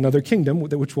Sidon, another kingdom,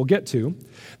 which we'll get to,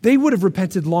 they would have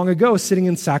repented long ago, sitting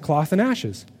in sackcloth and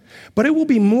ashes. But it will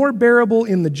be more bearable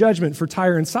in the judgment for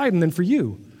Tyre and Sidon than for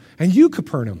you. And you,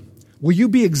 Capernaum, will you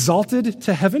be exalted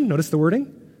to heaven? Notice the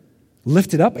wording.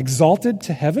 Lifted up, exalted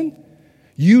to heaven.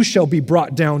 You shall be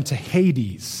brought down to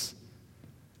Hades.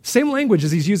 Same language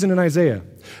as he's using in Isaiah.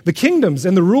 The kingdoms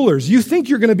and the rulers, you think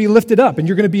you're going to be lifted up and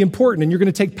you're going to be important and you're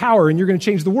going to take power and you're going to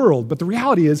change the world. But the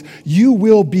reality is you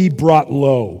will be brought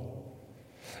low.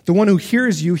 The one who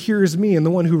hears you hears me, and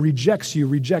the one who rejects you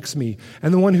rejects me.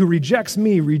 And the one who rejects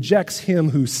me rejects him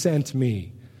who sent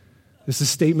me. This is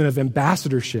a statement of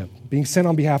ambassadorship, being sent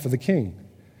on behalf of the king.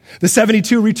 The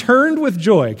 72 returned with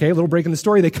joy. Okay, a little break in the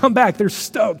story. They come back. They're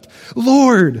stoked.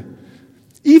 Lord,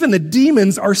 even the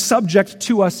demons are subject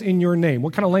to us in your name.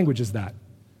 What kind of language is that?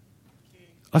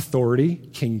 Authority,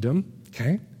 kingdom,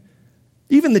 okay?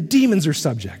 Even the demons are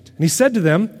subject. And he said to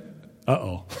them,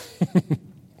 uh-oh.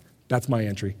 That's my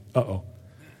entry. Uh-oh.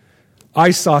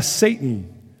 I saw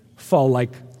Satan fall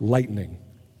like lightning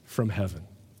from heaven.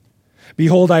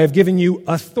 Behold, I have given you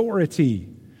authority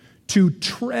to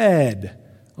tread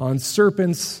on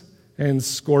serpents and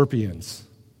scorpions.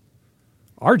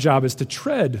 Our job is to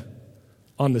tread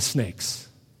on the snakes.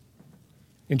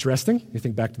 Interesting. You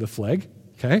think back to the flag,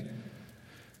 okay?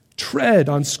 Tread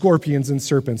on scorpions and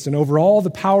serpents and over all the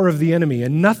power of the enemy,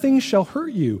 and nothing shall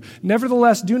hurt you.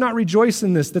 Nevertheless, do not rejoice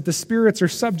in this, that the spirits are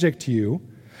subject to you,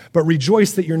 but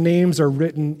rejoice that your names are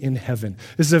written in heaven.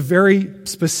 This is a very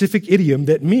specific idiom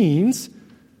that means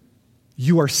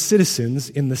you are citizens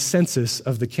in the census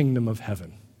of the kingdom of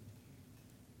heaven.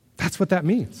 That's what that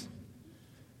means.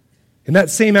 In that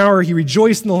same hour, he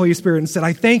rejoiced in the Holy Spirit and said,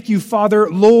 I thank you, Father,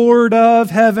 Lord of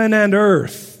heaven and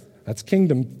earth. That's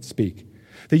kingdom speak.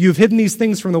 That you have hidden these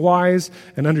things from the wise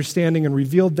and understanding and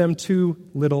revealed them to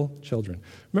little children.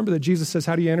 Remember that Jesus says,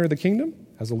 how do you enter the kingdom?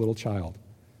 As a little child.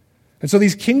 And so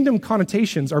these kingdom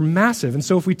connotations are massive. And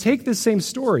so if we take this same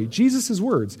story, Jesus'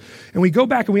 words, and we go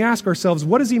back and we ask ourselves,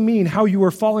 what does he mean, how you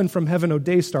were fallen from heaven, O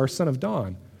day star, son of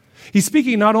dawn? He's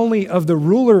speaking not only of the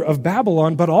ruler of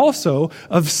Babylon, but also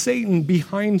of Satan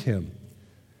behind him.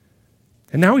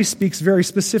 And now he speaks very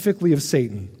specifically of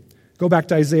Satan. Go back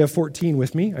to Isaiah 14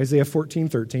 with me, Isaiah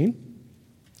 14:13.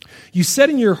 You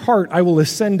said in your heart, I will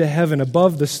ascend to heaven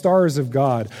above the stars of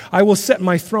God. I will set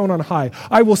my throne on high.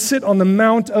 I will sit on the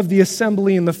mount of the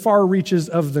assembly in the far reaches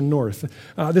of the north.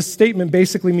 This statement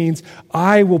basically means,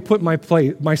 I will put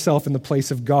myself in the place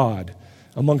of God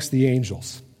amongst the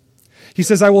angels. He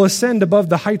says, I will ascend above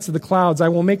the heights of the clouds. I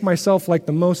will make myself like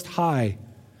the Most High.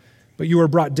 But you are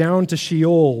brought down to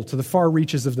Sheol, to the far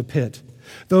reaches of the pit.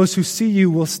 Those who see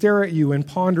you will stare at you and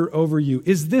ponder over you.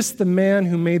 Is this the man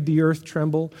who made the earth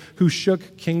tremble, who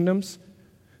shook kingdoms,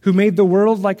 who made the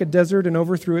world like a desert and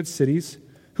overthrew its cities,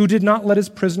 who did not let his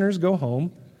prisoners go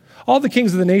home? All the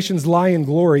kings of the nations lie in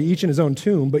glory, each in his own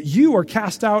tomb, but you are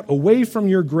cast out away from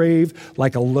your grave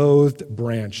like a loathed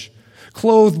branch,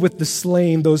 clothed with the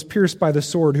slain, those pierced by the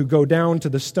sword, who go down to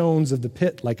the stones of the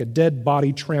pit like a dead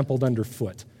body trampled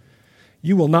underfoot.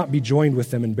 You will not be joined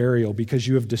with them in burial because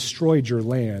you have destroyed your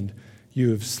land. You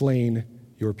have slain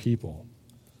your people.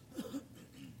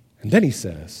 And then he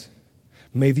says,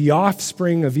 may the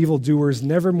offspring of evildoers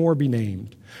never more be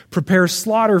named. Prepare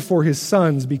slaughter for his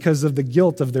sons because of the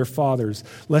guilt of their fathers,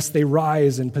 lest they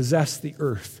rise and possess the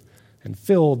earth and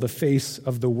fill the face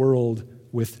of the world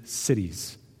with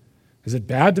cities. Is it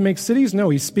bad to make cities? No,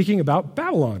 he's speaking about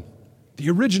Babylon. The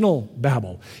original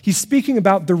Babel. He's speaking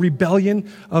about the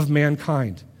rebellion of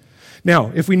mankind.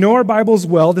 Now, if we know our Bibles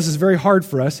well, this is very hard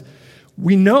for us.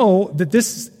 We know that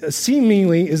this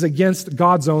seemingly is against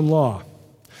God's own law.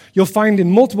 You'll find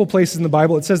in multiple places in the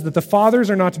Bible, it says that the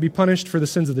fathers are not to be punished for the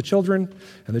sins of the children,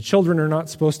 and the children are not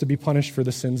supposed to be punished for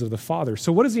the sins of the father.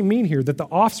 So what does he mean here? That the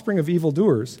offspring of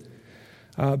evildoers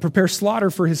prepare slaughter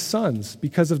for his sons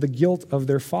because of the guilt of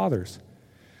their fathers.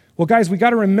 Well, guys, we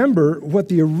got to remember what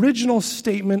the original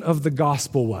statement of the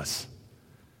gospel was.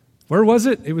 Where was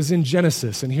it? It was in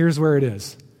Genesis, and here's where it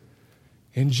is.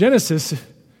 In Genesis,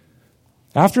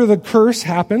 after the curse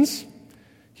happens,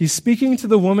 he's speaking to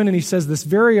the woman, and he says this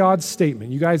very odd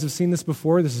statement. You guys have seen this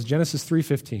before. This is Genesis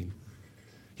 3:15.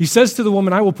 He says to the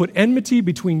woman, I will put enmity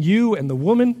between you and the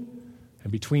woman,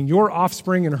 and between your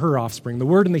offspring and her offspring. The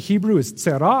word in the Hebrew is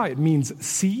tzerah. It means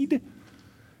seed.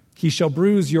 He shall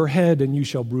bruise your head, and you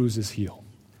shall bruise his heel.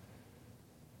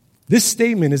 This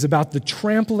statement is about the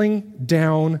trampling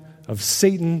down of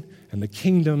Satan and the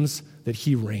kingdoms that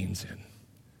he reigns in,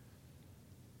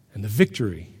 and the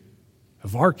victory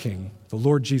of our King, the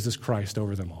Lord Jesus Christ,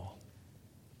 over them all.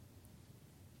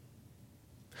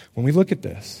 When we look at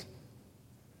this,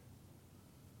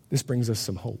 this brings us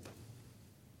some hope.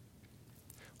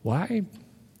 Why?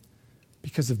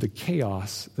 Because of the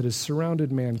chaos that has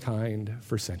surrounded mankind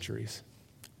for centuries.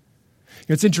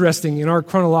 It's interesting, in our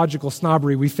chronological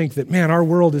snobbery, we think that, man, our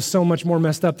world is so much more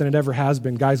messed up than it ever has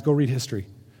been. Guys, go read history.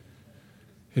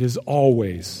 It has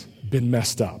always been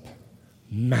messed up,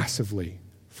 massively,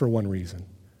 for one reason: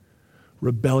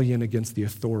 rebellion against the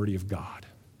authority of God.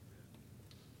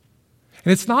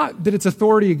 And it's not that it's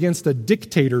authority against a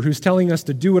dictator who's telling us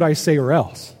to do what I say or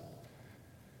else.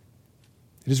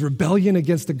 It is rebellion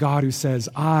against the God who says,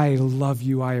 I love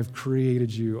you, I have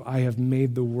created you, I have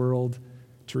made the world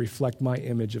to reflect my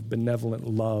image of benevolent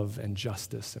love and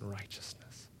justice and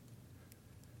righteousness.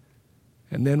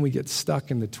 And then we get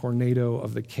stuck in the tornado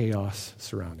of the chaos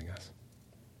surrounding us.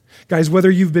 Guys,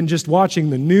 whether you've been just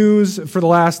watching the news for the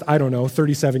last,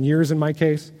 37 years in my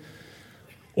case,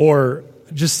 or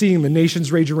just seeing the nations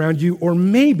rage around you, or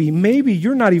maybe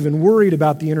you're not even worried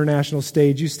about the international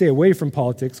stage. You stay away from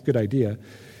politics, good idea.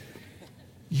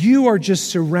 You are just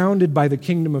surrounded by the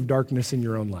kingdom of darkness in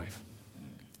your own life.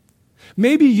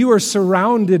 Maybe you are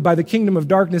surrounded by the kingdom of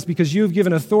darkness because you have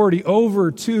given authority over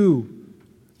to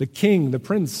the king, the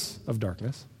prince of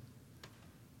darkness,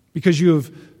 because you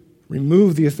have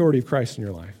removed the authority of Christ in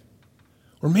your life.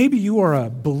 Or maybe you are a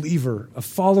believer, a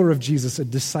follower of Jesus, a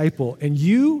disciple, and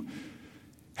you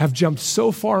have jumped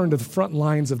so far into the front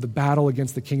lines of the battle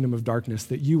against the kingdom of darkness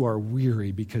that you are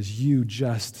weary because you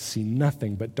just see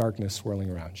nothing but darkness swirling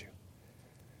around you.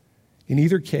 In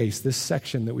either case, this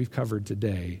section that we've covered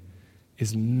today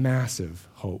is massive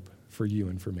hope for you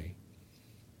and for me.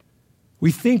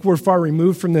 We think we're far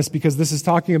removed from this because this is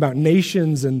talking about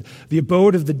nations and the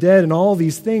abode of the dead and all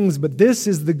these things, but this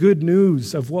is the good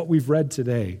news of what we've read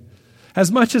today.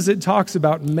 As much as it talks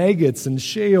about maggots and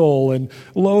Sheol and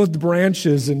loathed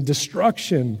branches and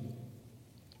destruction,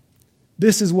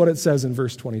 this is what it says in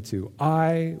verse 22.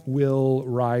 I will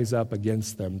rise up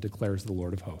against them, declares the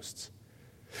Lord of hosts.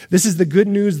 This is the good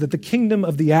news that the kingdom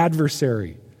of the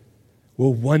adversary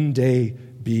will one day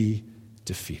be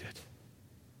defeated.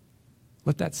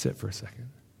 Let that sit for a second.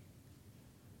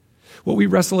 What we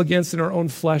wrestle against in our own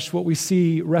flesh, what we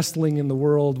see wrestling in the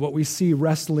world, what we see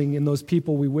wrestling in those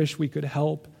people we wish we could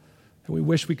help, and we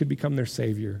wish we could become their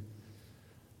savior.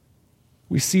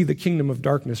 We see the kingdom of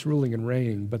darkness ruling and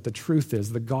reigning, but the truth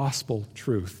is, the gospel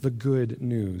truth, the good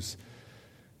news,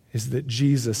 is that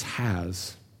Jesus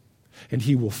has, and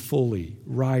he will fully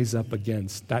rise up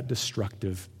against that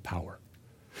destructive power.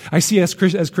 I see us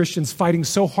as Christians fighting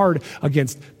so hard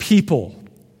against people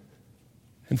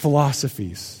and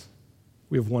philosophies.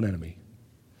 We have one enemy,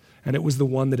 and it was the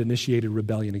one that initiated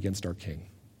rebellion against our king.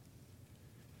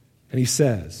 And he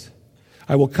says,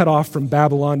 I will cut off from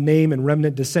Babylon name and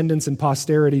remnant descendants and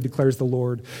posterity, declares the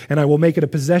Lord, and I will make it a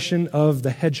possession of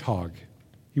the hedgehog.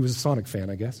 He was a Sonic fan,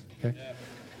 I guess. Okay. Yeah.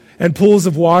 And pools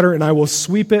of water, and I will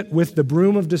sweep it with the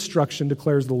broom of destruction,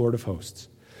 declares the Lord of hosts.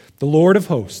 The Lord of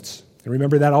hosts, and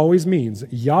remember that always means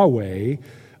Yahweh,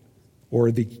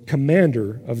 or the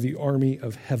commander of the army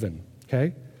of heaven.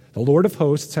 Okay? The Lord of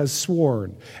hosts has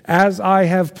sworn, as I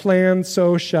have planned,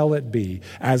 so shall it be.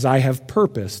 As I have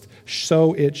purposed,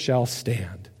 so it shall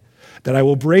stand. That I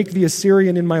will break the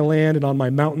Assyrian in my land, and on my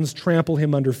mountains trample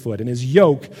him underfoot. And his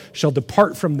yoke shall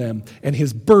depart from them, and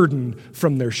his burden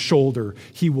from their shoulder.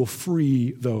 He will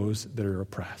free those that are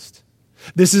oppressed.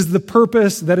 This is the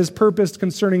purpose that is purposed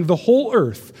concerning the whole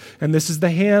earth, and this is the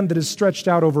hand that is stretched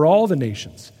out over all the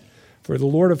nations. For the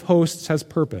Lord of hosts has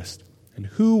purposed, and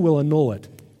who will annul it?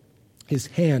 His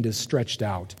hand is stretched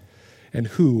out, and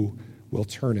who will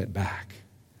turn it back?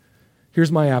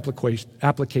 Here's my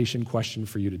application question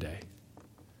for you today.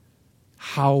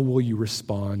 How will you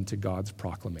respond to God's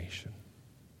proclamation?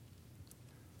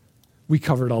 We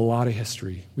covered a lot of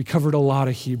history. We covered a lot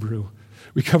of Hebrew.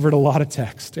 We covered a lot of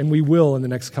text, and we will in the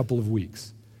next couple of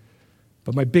weeks.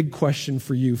 But my big question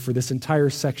for you for this entire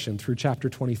section through chapter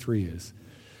 23 is,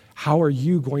 how are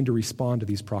you going to respond to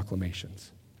these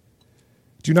proclamations?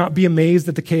 Do not be amazed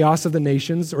that the chaos of the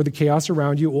nations or the chaos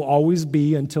around you will always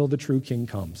be until the true king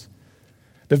comes.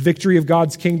 The victory of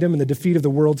God's kingdom and the defeat of the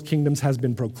world's kingdoms has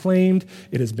been proclaimed,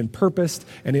 it has been purposed,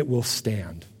 and it will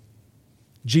stand.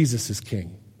 Jesus is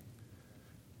king.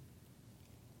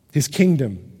 His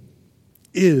kingdom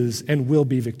is and will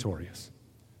be victorious.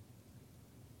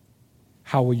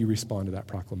 How will you respond to that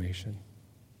proclamation?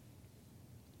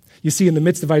 You see, in the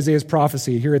midst of Isaiah's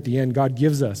prophecy, here at the end, God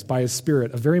gives us, by his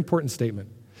Spirit, a very important statement.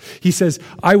 He says,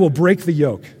 I will break the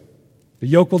yoke. The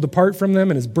yoke will depart from them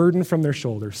and his burden from their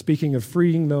shoulder, speaking of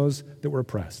freeing those that were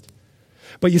oppressed.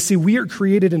 But you see, we are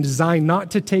created and designed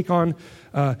not to take on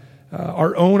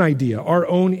our own idea, our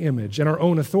own image, and our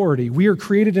own authority. We are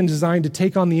created and designed to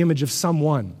take on the image of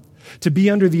someone, to be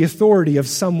under the authority of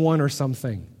someone or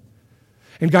something.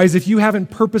 And guys, if you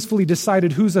haven't purposefully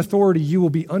decided whose authority you will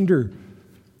be under,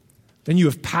 then you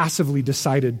have passively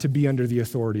decided to be under the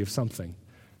authority of something,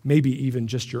 maybe even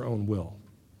just your own will.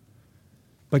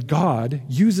 But God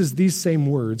uses these same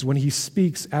words when he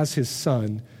speaks as his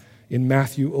son in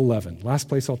Matthew 11. Last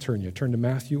place I'll turn you. Turn to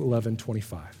Matthew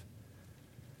 11:25.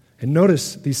 And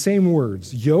notice these same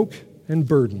words, yoke and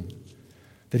burden,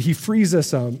 that he frees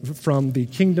us from the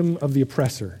kingdom of the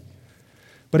oppressor.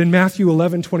 But in Matthew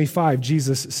 11:25,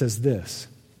 Jesus says this.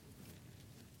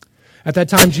 At that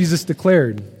time, Jesus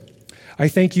declared, I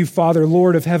thank you, Father,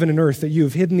 Lord of heaven and earth, that you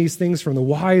have hidden these things from the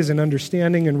wise and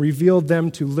understanding and revealed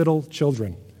them to little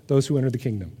children, those who enter the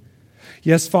kingdom.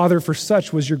 Yes, Father, for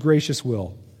such was your gracious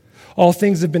will. All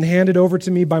things have been handed over to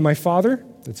me by my Father.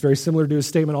 That's very similar to his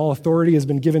statement, all authority has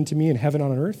been given to me in heaven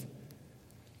and on earth.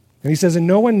 And he says, and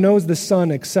no one knows the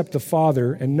Son except the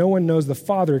Father, and no one knows the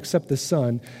Father except the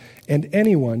Son, and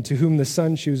anyone to whom the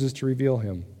Son chooses to reveal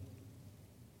him.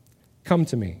 Come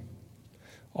to me,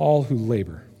 all who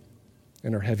labor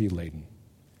and are heavy laden,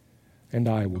 and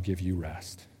I will give you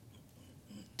rest.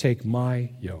 Take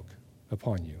my yoke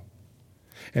upon you,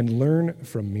 and learn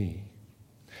from me,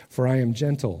 for I am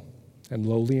gentle and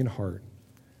lowly in heart,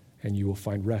 and you will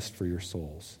find rest for your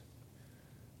souls.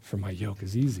 For my yoke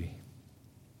is easy,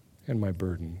 and my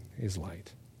burden is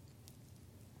light.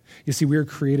 You see, we are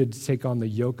created to take on the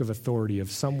yoke of authority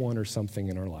of someone or something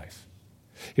in our life.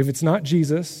 If it's not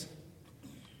Jesus,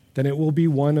 then it will be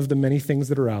one of the many things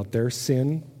that are out there: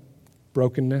 sin,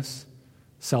 brokenness,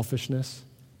 selfishness,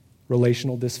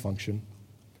 relational dysfunction.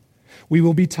 We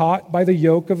will be taught by the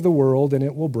yoke of the world, and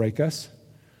it will break us.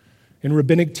 In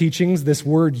rabbinic teachings, this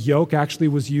word yoke actually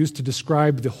was used to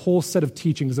describe the whole set of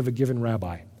teachings of a given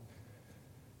rabbi.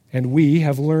 And we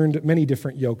have learned many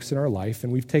different yokes in our life,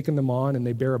 and we've taken them on, and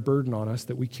they bear a burden on us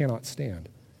that we cannot stand.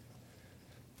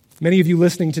 Many of you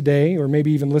listening today, or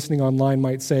maybe even listening online,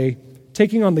 might say,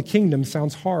 taking on the kingdom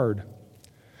sounds hard.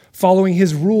 Following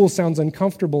his rules sounds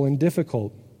uncomfortable and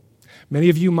difficult. Many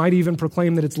of you might even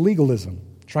proclaim that it's legalism,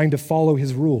 trying to follow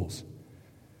his rules.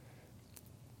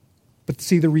 But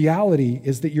see, the reality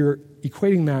is that you're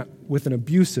equating that with an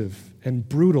abusive and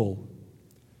brutal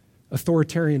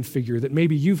authoritarian figure that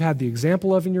maybe you've had the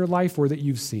example of in your life or that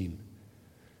you've seen.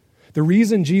 The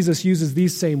reason Jesus uses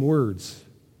these same words,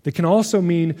 that can also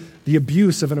mean the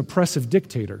abuse of an oppressive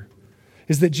dictator,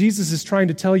 is that Jesus is trying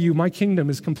to tell you, my kingdom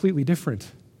is completely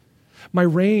different. My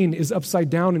reign is upside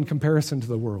down in comparison to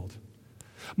the world.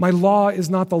 My law is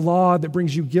not the law that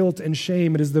brings you guilt and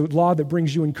shame. It is the law that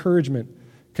brings you encouragement,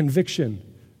 conviction,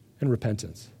 and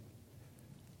repentance.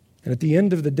 And at the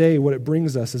end of the day, what it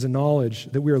brings us is a knowledge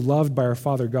that we are loved by our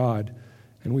Father God,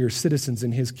 and we are citizens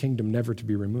in his kingdom, never to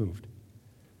be removed.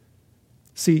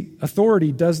 See,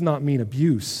 authority does not mean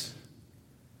abuse.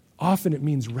 Often it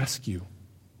means rescue.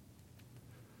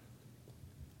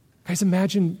 Guys,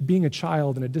 imagine being a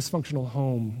child in a dysfunctional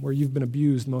home where you've been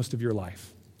abused most of your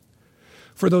life.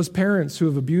 For those parents who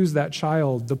have abused that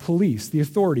child, the police, the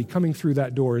authority coming through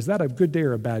that door, is that a good day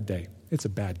or a bad day? It's a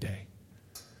bad day.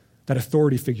 That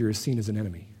authority figure is seen as an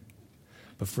enemy.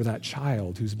 But for that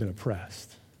child who's been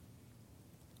oppressed,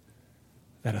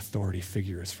 that authority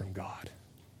figure is from God.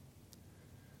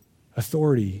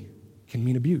 Authority can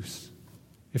mean abuse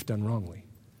if done wrongly.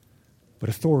 But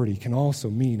authority can also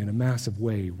mean, in a massive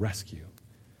way, rescue.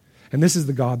 And this is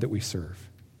the God that we serve.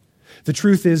 The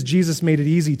truth is, Jesus made it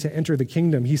easy to enter the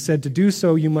kingdom. He said, to do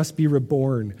so, you must be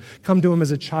reborn. Come to him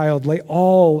as a child. Lay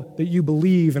all that you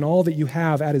believe and all that you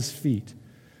have at his feet,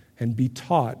 and be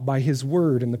taught by his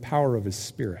word and the power of his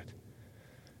Spirit.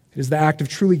 It is the act of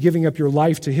truly giving up your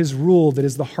life to his rule that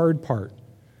is the hard part.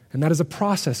 And that is a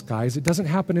process, guys. It doesn't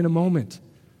happen in a moment.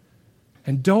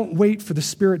 And don't wait for the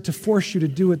Spirit to force you to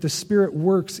do it. The Spirit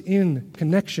works in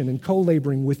connection and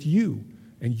co-laboring with you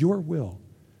and your will.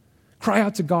 Cry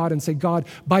out to God and say, God,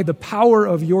 by the power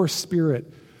of your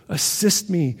Spirit,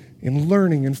 assist me in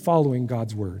learning and following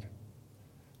God's word.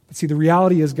 But see, the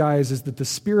reality is, guys, is that the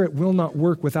Spirit will not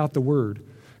work without the word,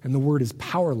 and the word is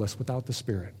powerless without the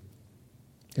Spirit.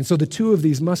 And so the two of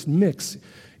these must mix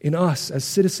in us as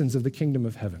citizens of the kingdom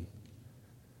of heaven.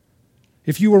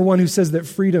 If you are one who says that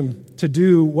freedom to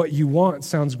do what you want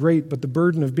sounds great, but the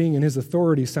burden of being in his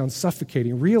authority sounds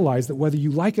suffocating, realize that whether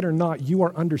you like it or not, you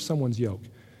are under someone's yoke.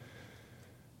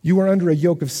 You are under a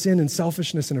yoke of sin and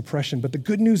selfishness and oppression, but the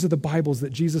good news of the Bible is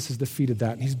that Jesus has defeated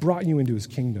that, and he's brought you into his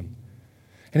kingdom.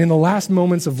 And in the last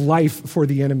moments of life for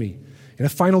the enemy, in a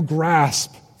final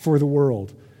grasp for the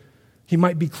world, he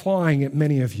might be clawing at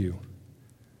many of you.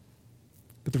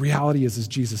 But the reality is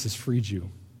Jesus has freed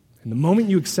you. And the moment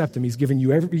you accept him, he's given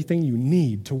you everything you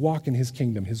need to walk in his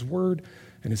kingdom, his word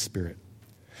and his spirit.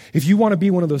 If you want to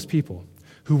be one of those people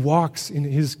who walks in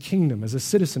his kingdom as a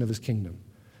citizen of his kingdom,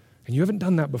 and you haven't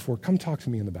done that before, come talk to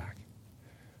me in the back.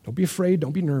 Don't be afraid.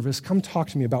 Don't be nervous. Come talk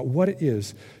to me about what it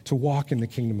is to walk in the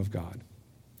kingdom of God.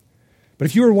 But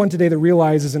if you are one today that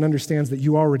realizes and understands that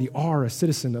you already are a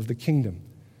citizen of the kingdom,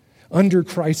 under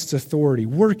Christ's authority,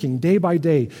 working day by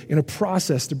day in a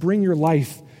process to bring your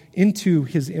life into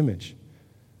his image,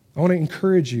 I want to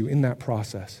encourage you in that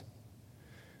process.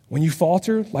 When you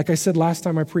falter, like I said last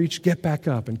time I preached, get back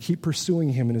up and keep pursuing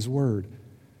him in his word.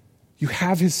 You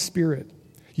have his spirit.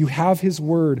 You have his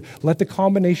word. Let the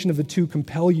combination of the two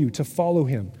compel you to follow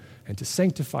him and to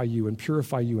sanctify you and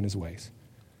purify you in his ways.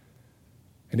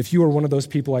 And if you are one of those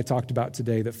people I talked about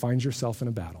today that finds yourself in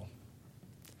a battle,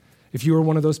 if you are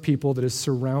one of those people that is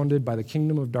surrounded by the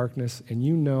kingdom of darkness and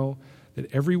you know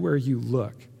that everywhere you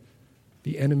look,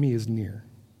 the enemy is near,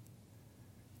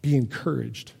 be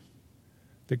encouraged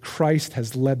that Christ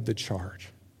has led the charge.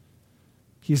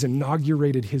 He has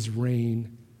inaugurated his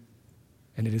reign,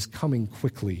 and it is coming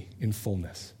quickly in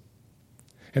fullness.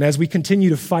 And as we continue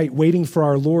to fight, waiting for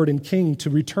our Lord and King to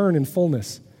return in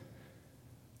fullness,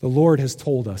 the Lord has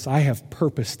told us, I have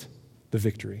purposed the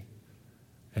victory,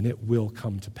 and it will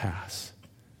come to pass.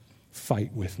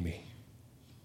 Fight with me.